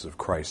righteousness of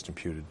Christ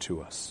imputed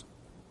to us.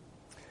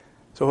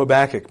 So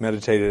Habakkuk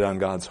meditated on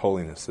God's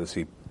holiness as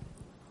he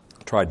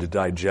tried to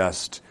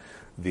digest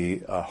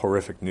the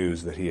horrific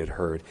news that he had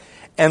heard.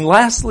 And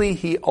lastly,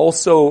 he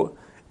also,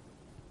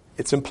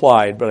 it's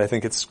implied, but I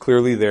think it's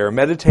clearly there,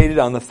 meditated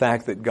on the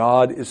fact that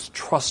God is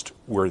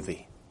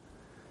trustworthy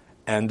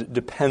and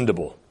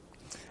dependable.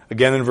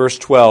 Again in verse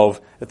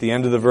 12, at the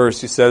end of the verse,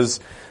 he says,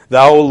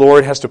 Thou, O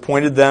Lord, hast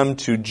appointed them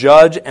to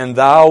judge, and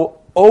Thou,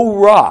 O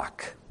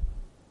Rock,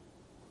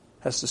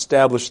 hast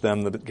established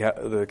them,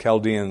 the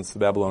Chaldeans, the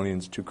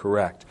Babylonians, to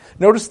correct.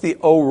 Notice the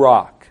O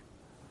Rock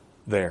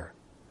there.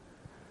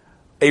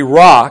 A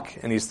rock,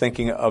 and he's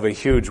thinking of a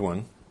huge one,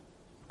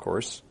 of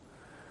course,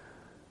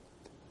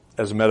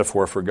 as a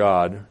metaphor for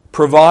God,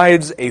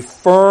 provides a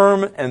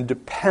firm and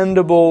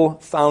dependable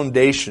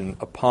foundation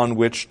upon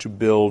which to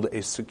build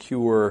a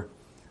secure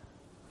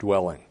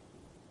dwelling.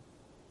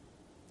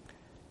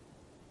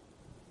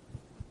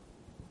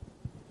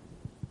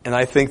 And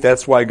I think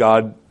that's why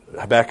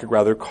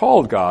Habakkuk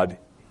called God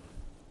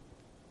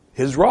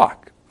his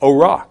rock, O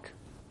Rock.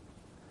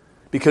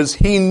 Because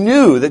he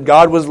knew that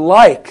God was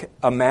like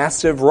a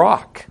massive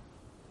rock.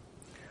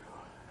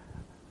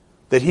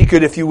 That he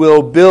could, if you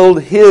will,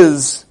 build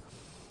his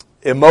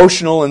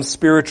emotional and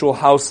spiritual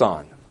house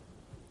on.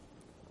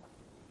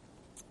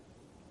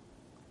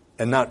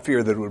 And not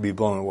fear that it would be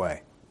blown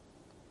away.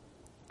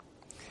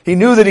 He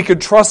knew that he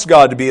could trust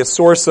God to be a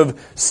source of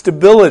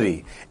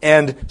stability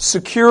and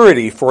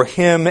security for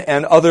him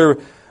and other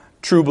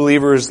true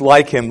believers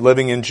like him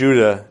living in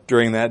Judah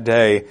during that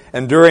day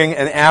and during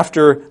and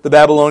after the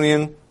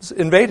Babylonians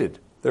invaded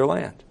their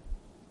land.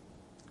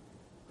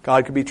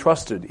 God could be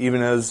trusted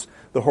even as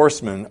the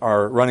horsemen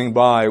are running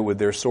by with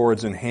their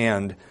swords in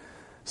hand,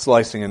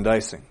 slicing and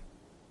dicing.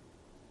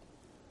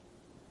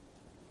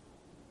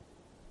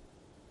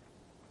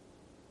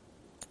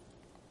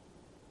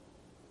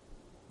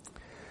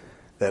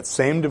 That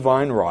same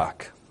divine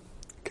rock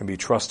can be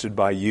trusted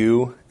by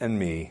you and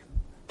me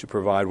to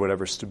provide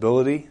whatever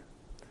stability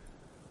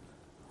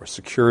or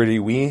security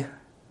we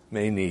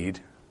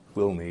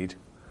will need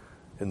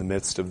in the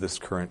midst of this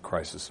current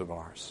crisis of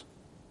ours.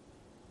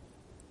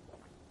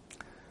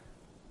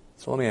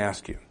 So let me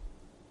ask you,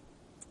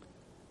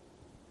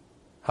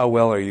 how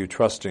well are you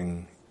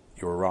trusting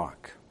your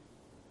rock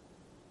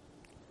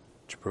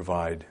to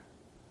provide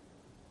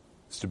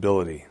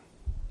stability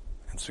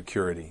and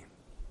security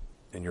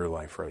in your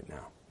life right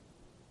now?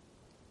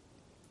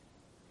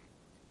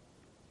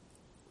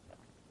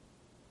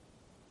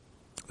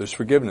 There's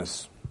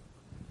forgiveness,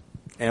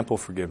 ample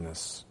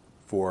forgiveness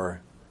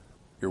for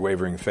your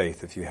wavering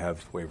faith if you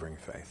have wavering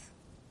faith,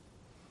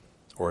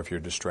 or if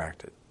you're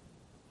distracted.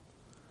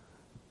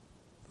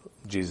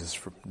 Jesus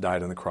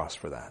died on the cross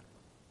for that,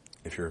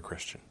 if you're a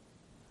Christian.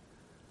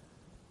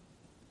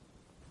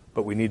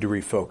 But we need to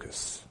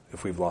refocus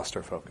if we've lost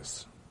our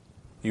focus.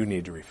 You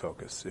need to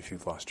refocus if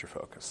you've lost your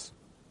focus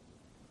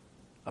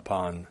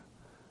upon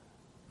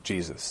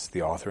Jesus,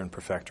 the author and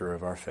perfecter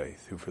of our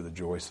faith, who for the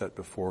joy set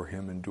before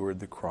him endured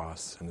the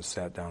cross and has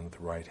sat down at the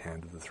right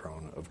hand of the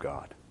throne of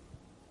God.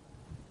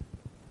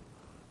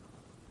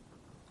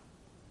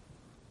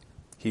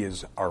 He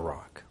is our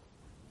rock.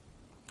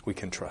 We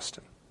can trust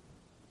him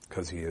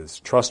because he is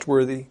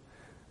trustworthy,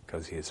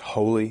 because he is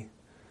holy,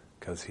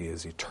 because he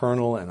is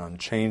eternal and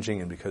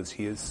unchanging, and because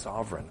he is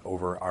sovereign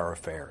over our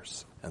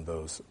affairs and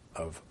those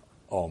of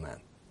all men.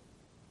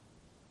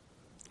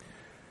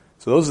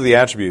 So those are the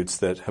attributes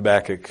that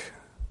Habakkuk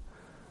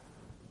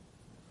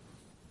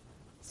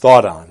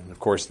thought on. Of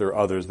course, there are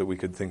others that we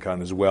could think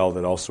on as well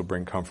that also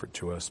bring comfort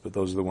to us, but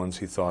those are the ones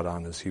he thought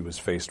on as he was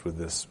faced with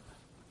this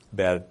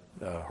bad,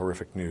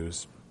 horrific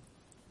news.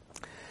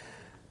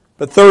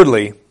 But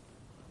thirdly,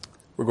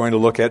 we're going to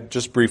look at,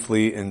 just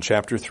briefly in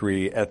chapter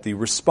 3, at the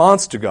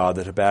response to God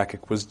that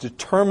Habakkuk was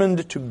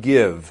determined to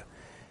give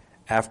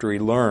after he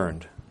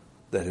learned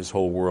that his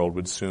whole world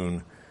would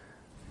soon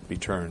be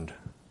turned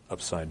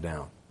upside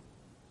down.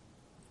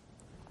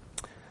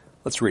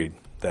 Let's read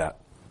that.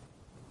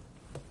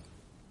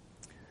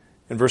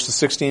 In verses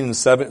 16 and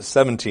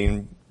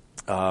 17,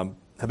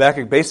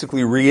 Habakkuk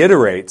basically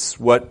reiterates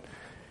what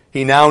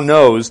he now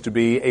knows to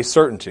be a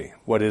certainty,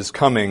 what is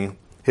coming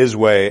his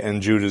way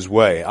and Judah's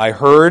way. I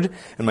heard,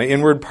 and my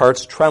inward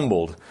parts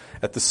trembled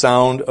at the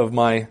sound of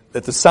what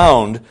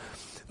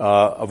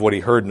he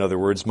heard. In other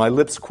words, my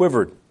lips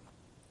quivered.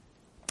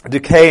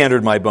 Decay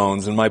entered my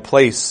bones, and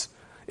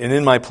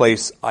in my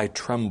place I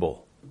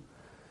tremble,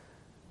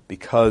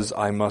 because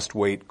I must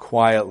wait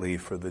quietly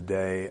for the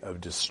day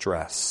of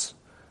distress,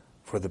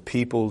 for the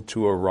people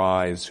to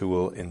arise who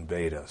will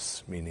invade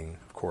us, meaning,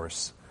 of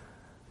course,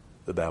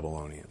 the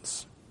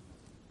Babylonians.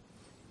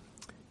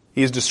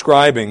 He is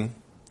describing,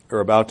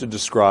 or about to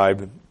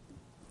describe,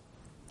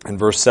 in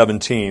verse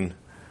 17,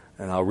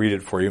 and I'll read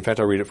it for you. In fact,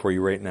 I'll read it for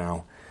you right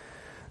now.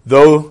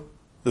 Though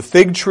the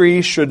fig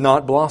tree should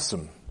not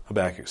blossom,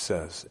 Habakkuk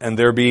says, and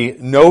there be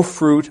no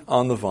fruit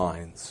on the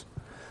vines,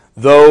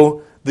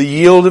 though the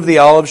yield of the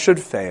olive should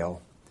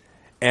fail,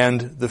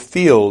 and the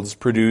fields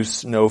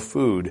produce no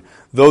food,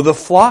 though the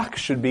flock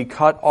should be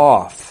cut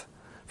off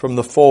from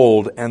the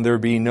fold, and there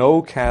be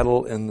no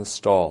cattle in the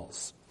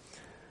stalls.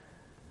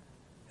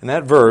 In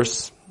that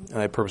verse, and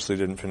I purposely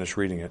didn't finish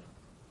reading it,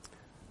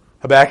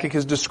 Habakkuk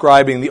is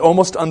describing the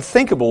almost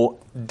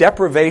unthinkable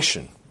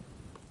deprivation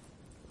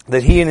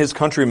that he and his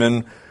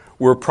countrymen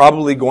were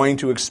probably going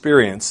to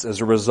experience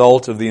as a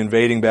result of the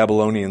invading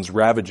Babylonians'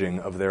 ravaging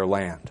of their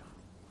land.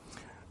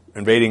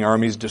 Invading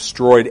armies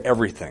destroyed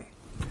everything.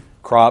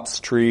 Crops,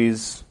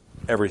 trees,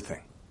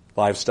 everything.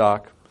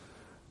 Livestock,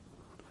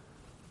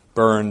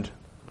 burned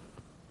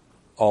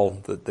all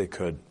that they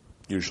could,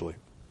 usually.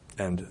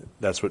 And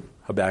that's what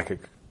Habakkuk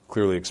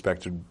clearly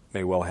expected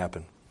may well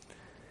happen.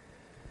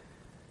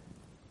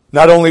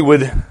 Not only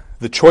would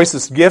the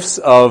choicest gifts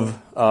of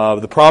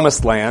the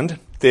promised land,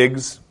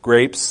 figs,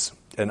 grapes,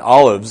 and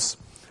olives,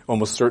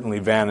 almost certainly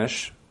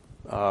vanish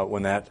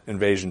when that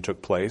invasion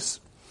took place,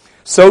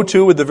 so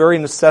too would the very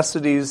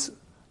necessities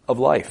of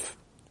life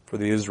for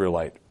the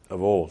Israelite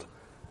of old.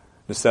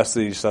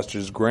 Necessities such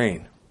as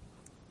grain,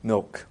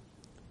 milk,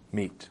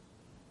 meat.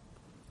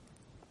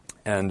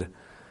 And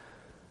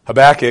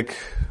Habakkuk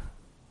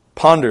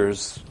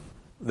ponders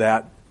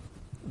that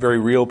very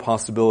real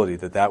possibility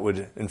that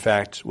will in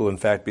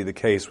fact be the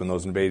case when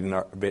those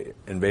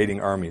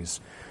invading armies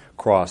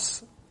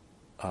cross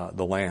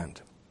the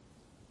land.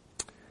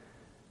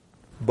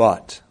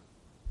 But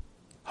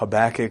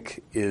Habakkuk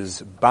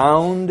is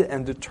bound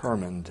and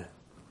determined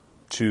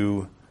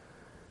to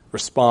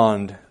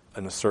respond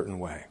in a certain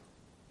way.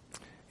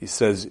 He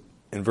says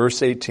in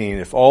verse 18,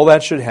 if all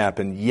that should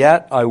happen,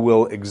 yet I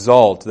will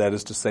exalt, that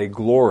is to say,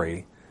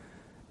 glory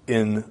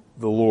in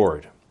the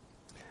Lord.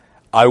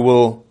 I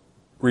will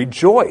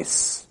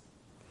rejoice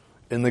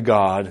in the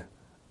God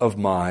of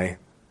my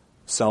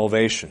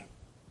salvation.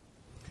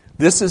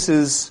 This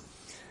is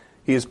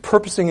he is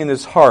purposing in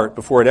his heart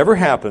before it ever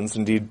happens.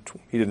 Indeed,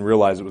 he didn't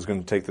realize it was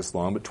going to take this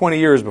long, but 20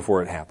 years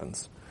before it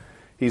happens.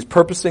 He's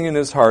purposing in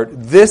his heart,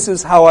 this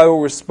is how I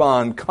will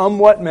respond, come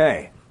what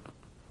may.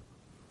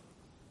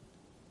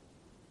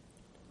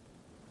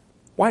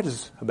 Why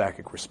does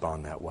Habakkuk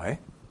respond that way?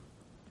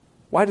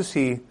 Why is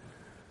he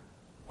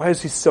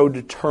so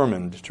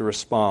determined to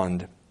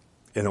respond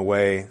in a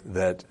way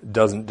that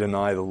doesn't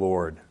deny the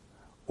Lord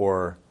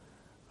or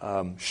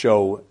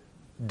show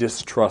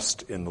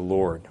distrust in the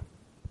Lord,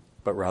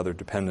 but rather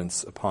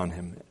dependence upon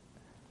Him?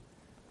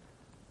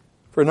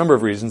 For a number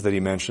of reasons that he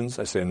mentions.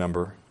 I say a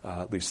number,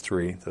 at least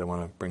three, that I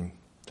want to bring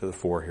to the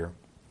fore here.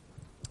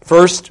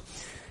 First,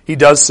 he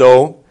does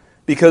so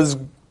because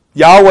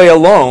Yahweh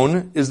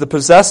alone is the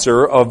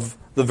possessor of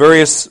the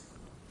various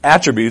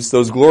attributes,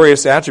 those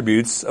glorious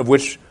attributes of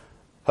which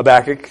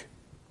Habakkuk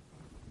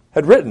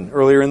had written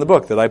earlier in the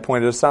book that I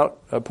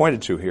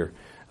pointed to here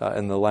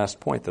in the last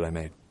point that I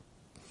made.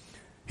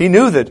 He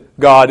knew that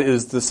God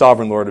is the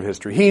sovereign Lord of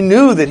history. He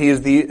knew that He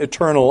is the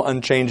eternal,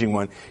 unchanging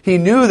one. He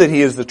knew that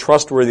He is the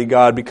trustworthy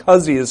God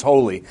because He is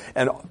holy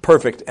and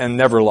perfect and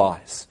never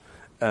lies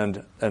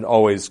and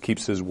always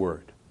keeps His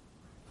word.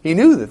 He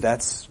knew that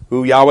that's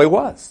who Yahweh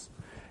was.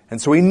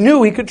 And so he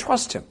knew he could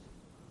trust Him.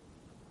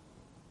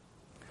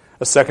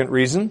 A second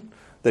reason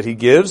that he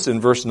gives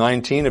in verse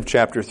 19 of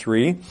chapter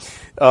 3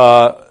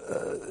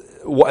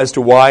 as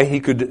to why he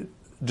could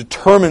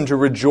determine to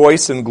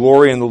rejoice and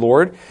glory in the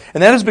Lord,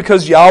 and that is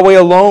because Yahweh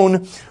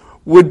alone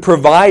would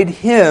provide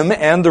him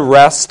and the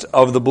rest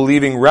of the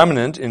believing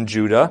remnant in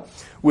Judah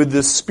with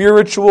the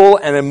spiritual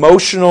and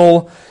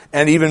emotional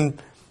and even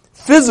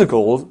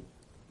physical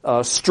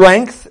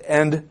strength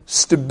and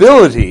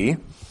stability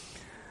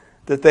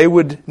that they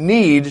would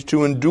need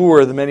to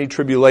endure the many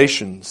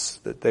tribulations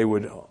that they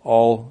would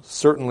all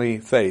certainly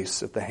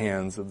face at the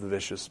hands of the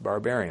vicious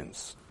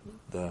barbarians,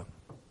 the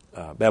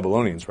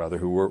Babylonians rather,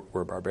 who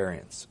were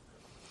barbarians.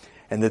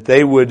 And that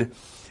they would,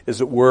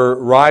 as it were,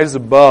 rise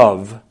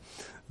above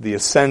the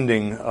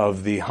ascending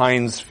of the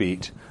hind's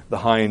feet, the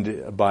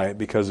hind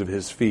because of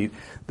his feet.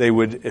 They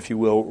would, if you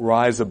will,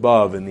 rise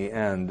above in the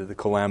end the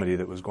calamity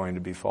that was going to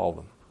befall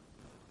them.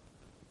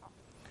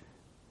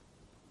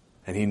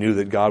 And he knew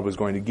that God was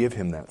going to give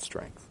him that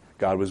strength.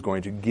 God was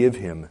going to give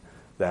him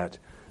that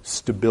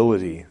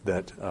stability,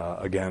 that,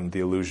 again,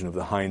 the illusion of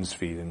the hind's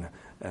feet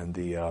and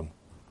the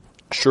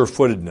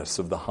sure-footedness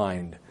of the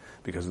hind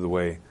because of the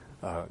way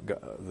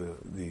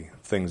the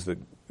things that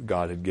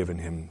God had given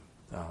him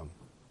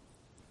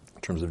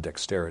in terms of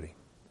dexterity.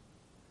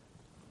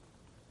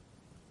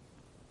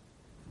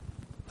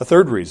 A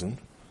third reason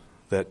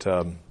that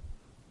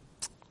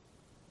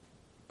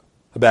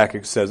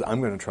Habakkuk says,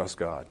 I'm going to trust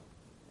God,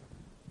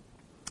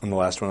 and the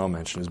last one I'll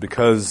mention, is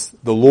because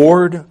the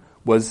Lord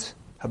was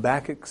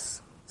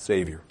Habakkuk's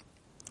Savior.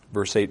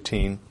 Verse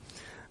 18,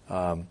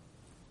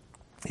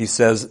 he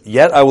says,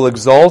 Yet I will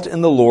exalt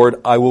in the Lord,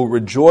 I will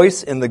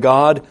rejoice in the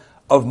God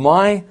of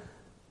my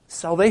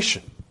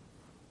salvation.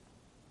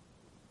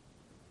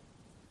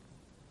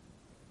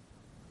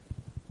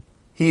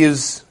 He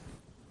is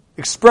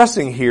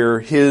expressing here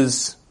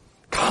his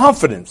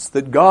confidence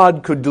that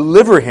God could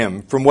deliver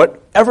him from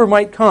whatever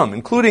might come,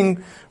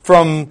 including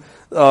from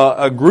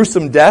a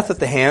gruesome death at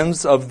the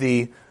hands of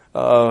the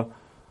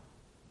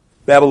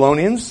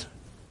Babylonians,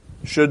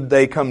 should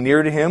they come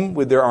near to him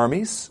with their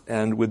armies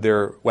and with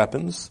their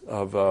weapons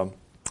of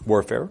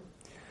warfare.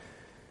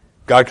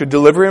 God could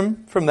deliver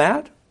him from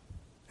that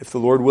if the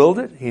Lord willed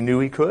it. He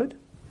knew he could.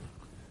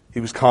 He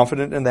was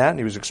confident in that, and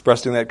he was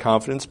expressing that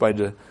confidence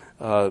by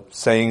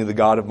saying, the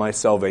God of my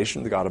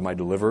salvation, the God of my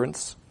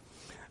deliverance,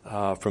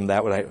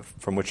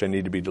 from which I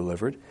need to be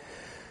delivered.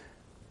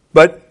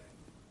 But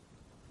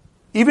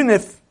even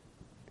if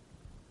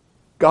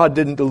God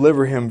didn't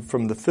deliver him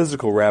from the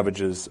physical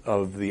ravages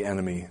of the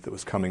enemy that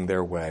was coming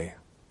their way,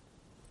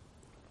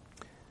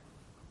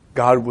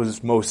 God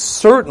was most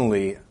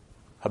certainly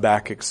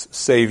Habakkuk's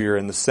Savior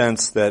in the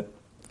sense that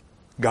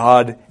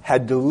God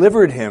had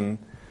delivered him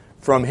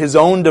from his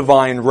own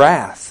divine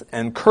wrath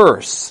and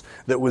curse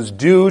that was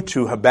due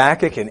to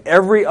Habakkuk and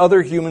every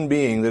other human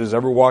being that has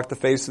ever walked the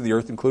face of the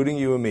earth, including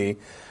you and me,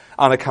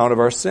 on account of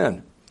our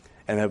sin.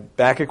 And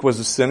Habakkuk was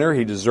a sinner.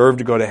 He deserved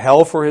to go to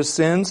hell for his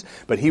sins,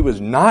 but he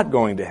was not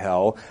going to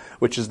hell,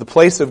 which is the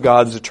place of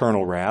God's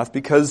eternal wrath,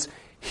 because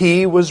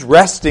he was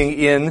resting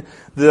in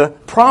the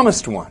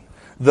promised one,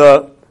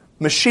 the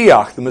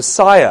Mashiach, the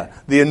Messiah,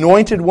 the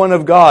anointed one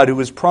of God, who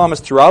was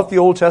promised throughout the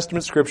Old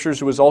Testament scriptures,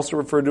 who was also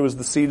referred to as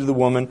the seed of the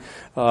woman,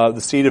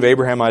 the seed of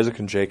Abraham, Isaac,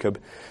 and Jacob,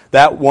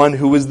 that one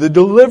who was the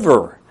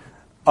deliverer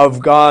of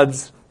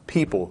God's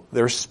people,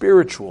 their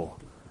spiritual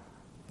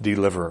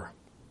deliverer,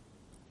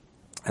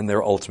 and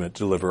their ultimate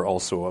deliverer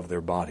also of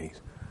their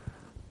bodies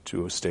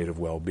to a state of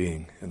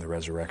well-being in the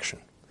resurrection.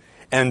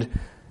 And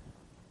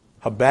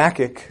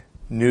Habakkuk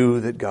knew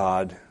that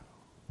God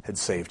had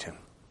saved him.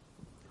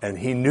 And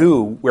he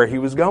knew where he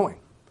was going.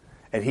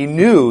 And he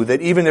knew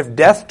that even if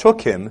death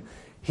took him,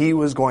 he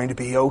was going to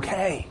be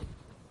okay.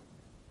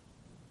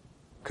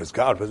 Because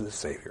God was his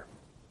Savior.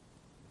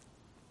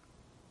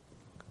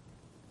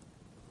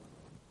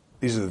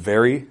 These are the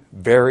very,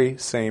 very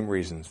same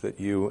reasons that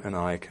you and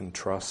I can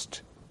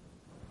trust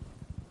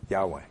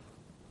Yahweh,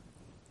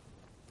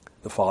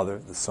 the Father,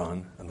 the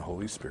Son, and the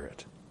Holy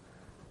Spirit,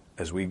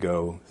 as we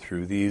go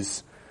through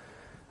these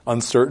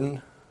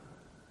uncertain,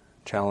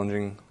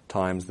 challenging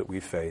times that we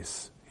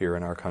face here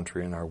in our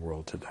country and our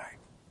world today.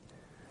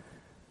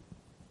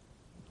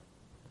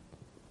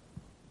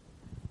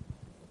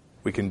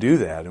 We can do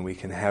that, and we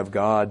can have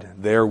God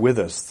there with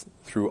us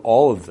through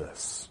all of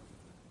this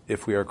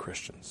if we are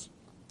Christians.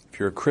 If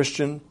you're a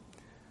Christian,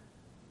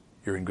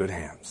 you're in good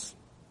hands.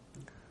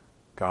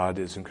 God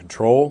is in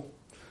control.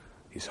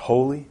 He's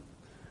holy.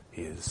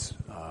 He is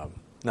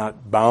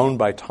not bound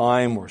by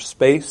time or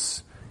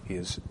space. He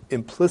is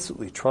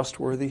implicitly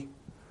trustworthy.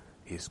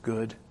 He's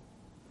good.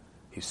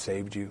 He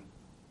saved you.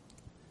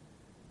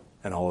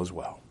 And all is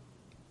well,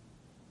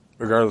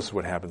 regardless of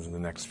what happens in the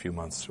next few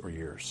months or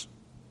years.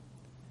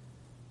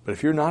 But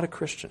if you're not a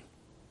Christian,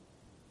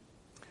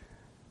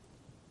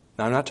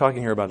 now I'm not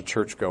talking here about a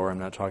churchgoer. I'm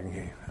not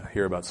talking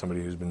here about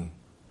somebody who's been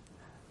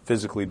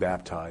physically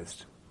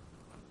baptized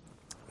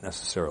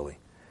necessarily.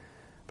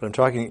 But I'm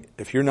talking,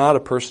 if you're not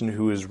a person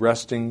who is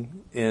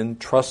trusting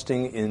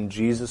in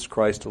Jesus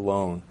Christ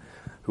alone,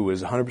 who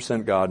is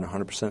 100% God and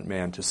 100%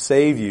 man, to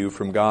save you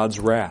from God's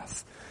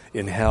wrath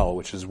in hell,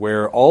 which is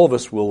where all of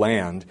us will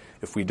land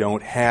if we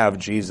don't have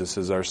Jesus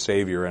as our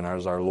Savior and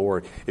as our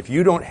Lord. If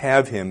you don't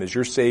have Him as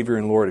your Savior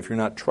and Lord, if you're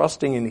not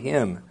trusting in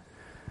Him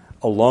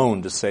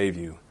alone to save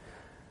you,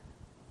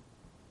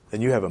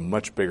 then you have a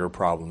much bigger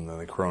problem than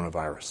the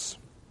coronavirus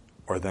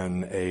or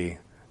than a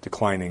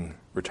declining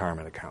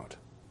retirement account.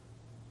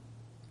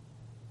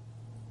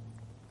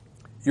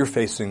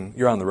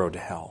 You're on the road to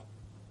hell.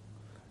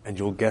 And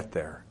you'll get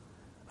there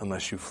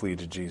unless you flee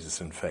to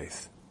Jesus in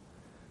faith.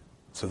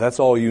 So that's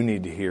all you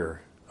need to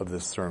hear of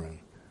this sermon,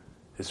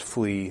 is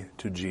flee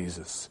to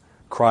Jesus.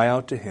 Cry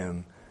out to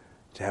him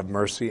to have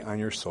mercy on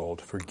your soul,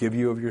 to forgive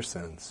you of your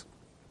sins,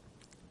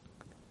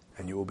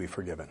 and you will be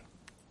forgiven.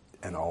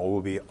 And all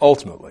will be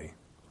ultimately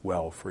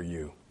well for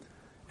you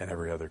and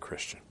every other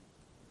Christian.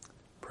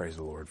 Praise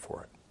the Lord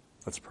for it.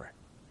 Let's pray.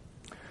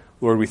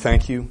 Lord, we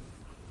thank you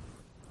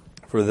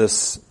for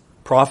this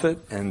prophet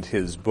and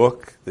his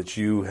book that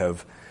you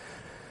have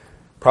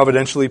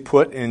providentially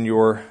put in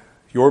your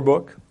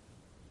book.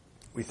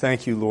 We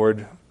thank you,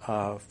 Lord,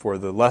 for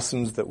the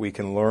lessons that we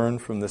can learn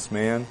from this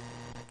man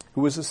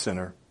who was a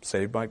sinner,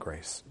 saved by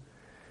grace.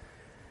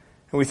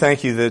 And we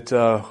thank you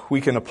that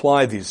we can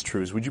apply these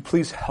truths. Would you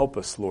please help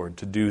us, Lord,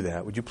 to do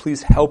that? Would you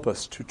please help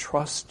us to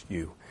trust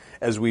you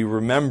as we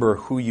remember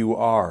who you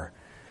are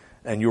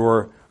and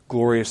your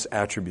glorious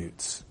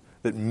attributes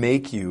that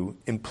make you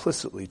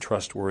implicitly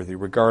trustworthy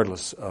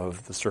regardless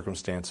of the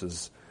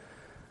circumstances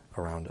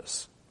around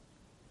us.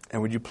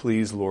 And would you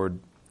please, Lord,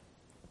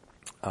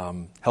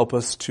 help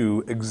us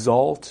to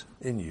exalt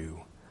in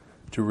you,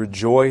 to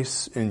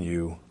rejoice in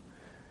you,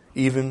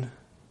 even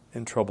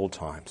in troubled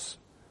times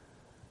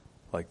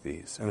like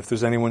these. And if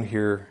there's anyone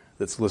here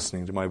that's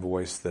listening to my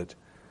voice that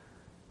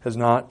has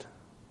not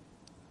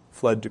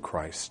fled to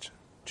Christ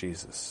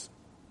Jesus,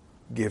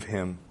 give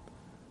him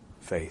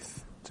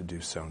faith to do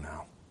so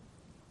now.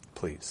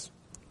 Please.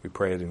 We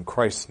pray it in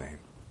Christ's name.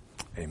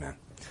 Amen.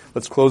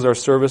 Let's close our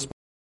service.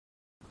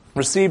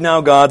 Receive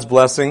now God's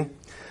blessing.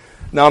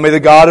 Now may the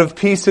God of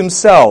peace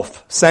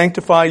himself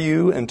sanctify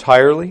you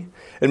entirely,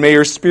 and may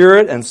your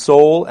spirit and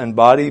soul and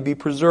body be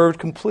preserved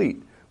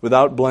complete,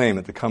 without blame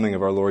at the coming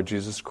of our Lord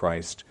Jesus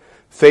Christ.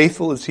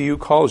 Faithful is he who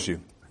calls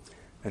you,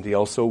 and he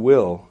also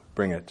will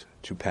bring it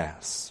to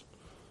pass.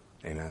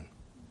 Amen.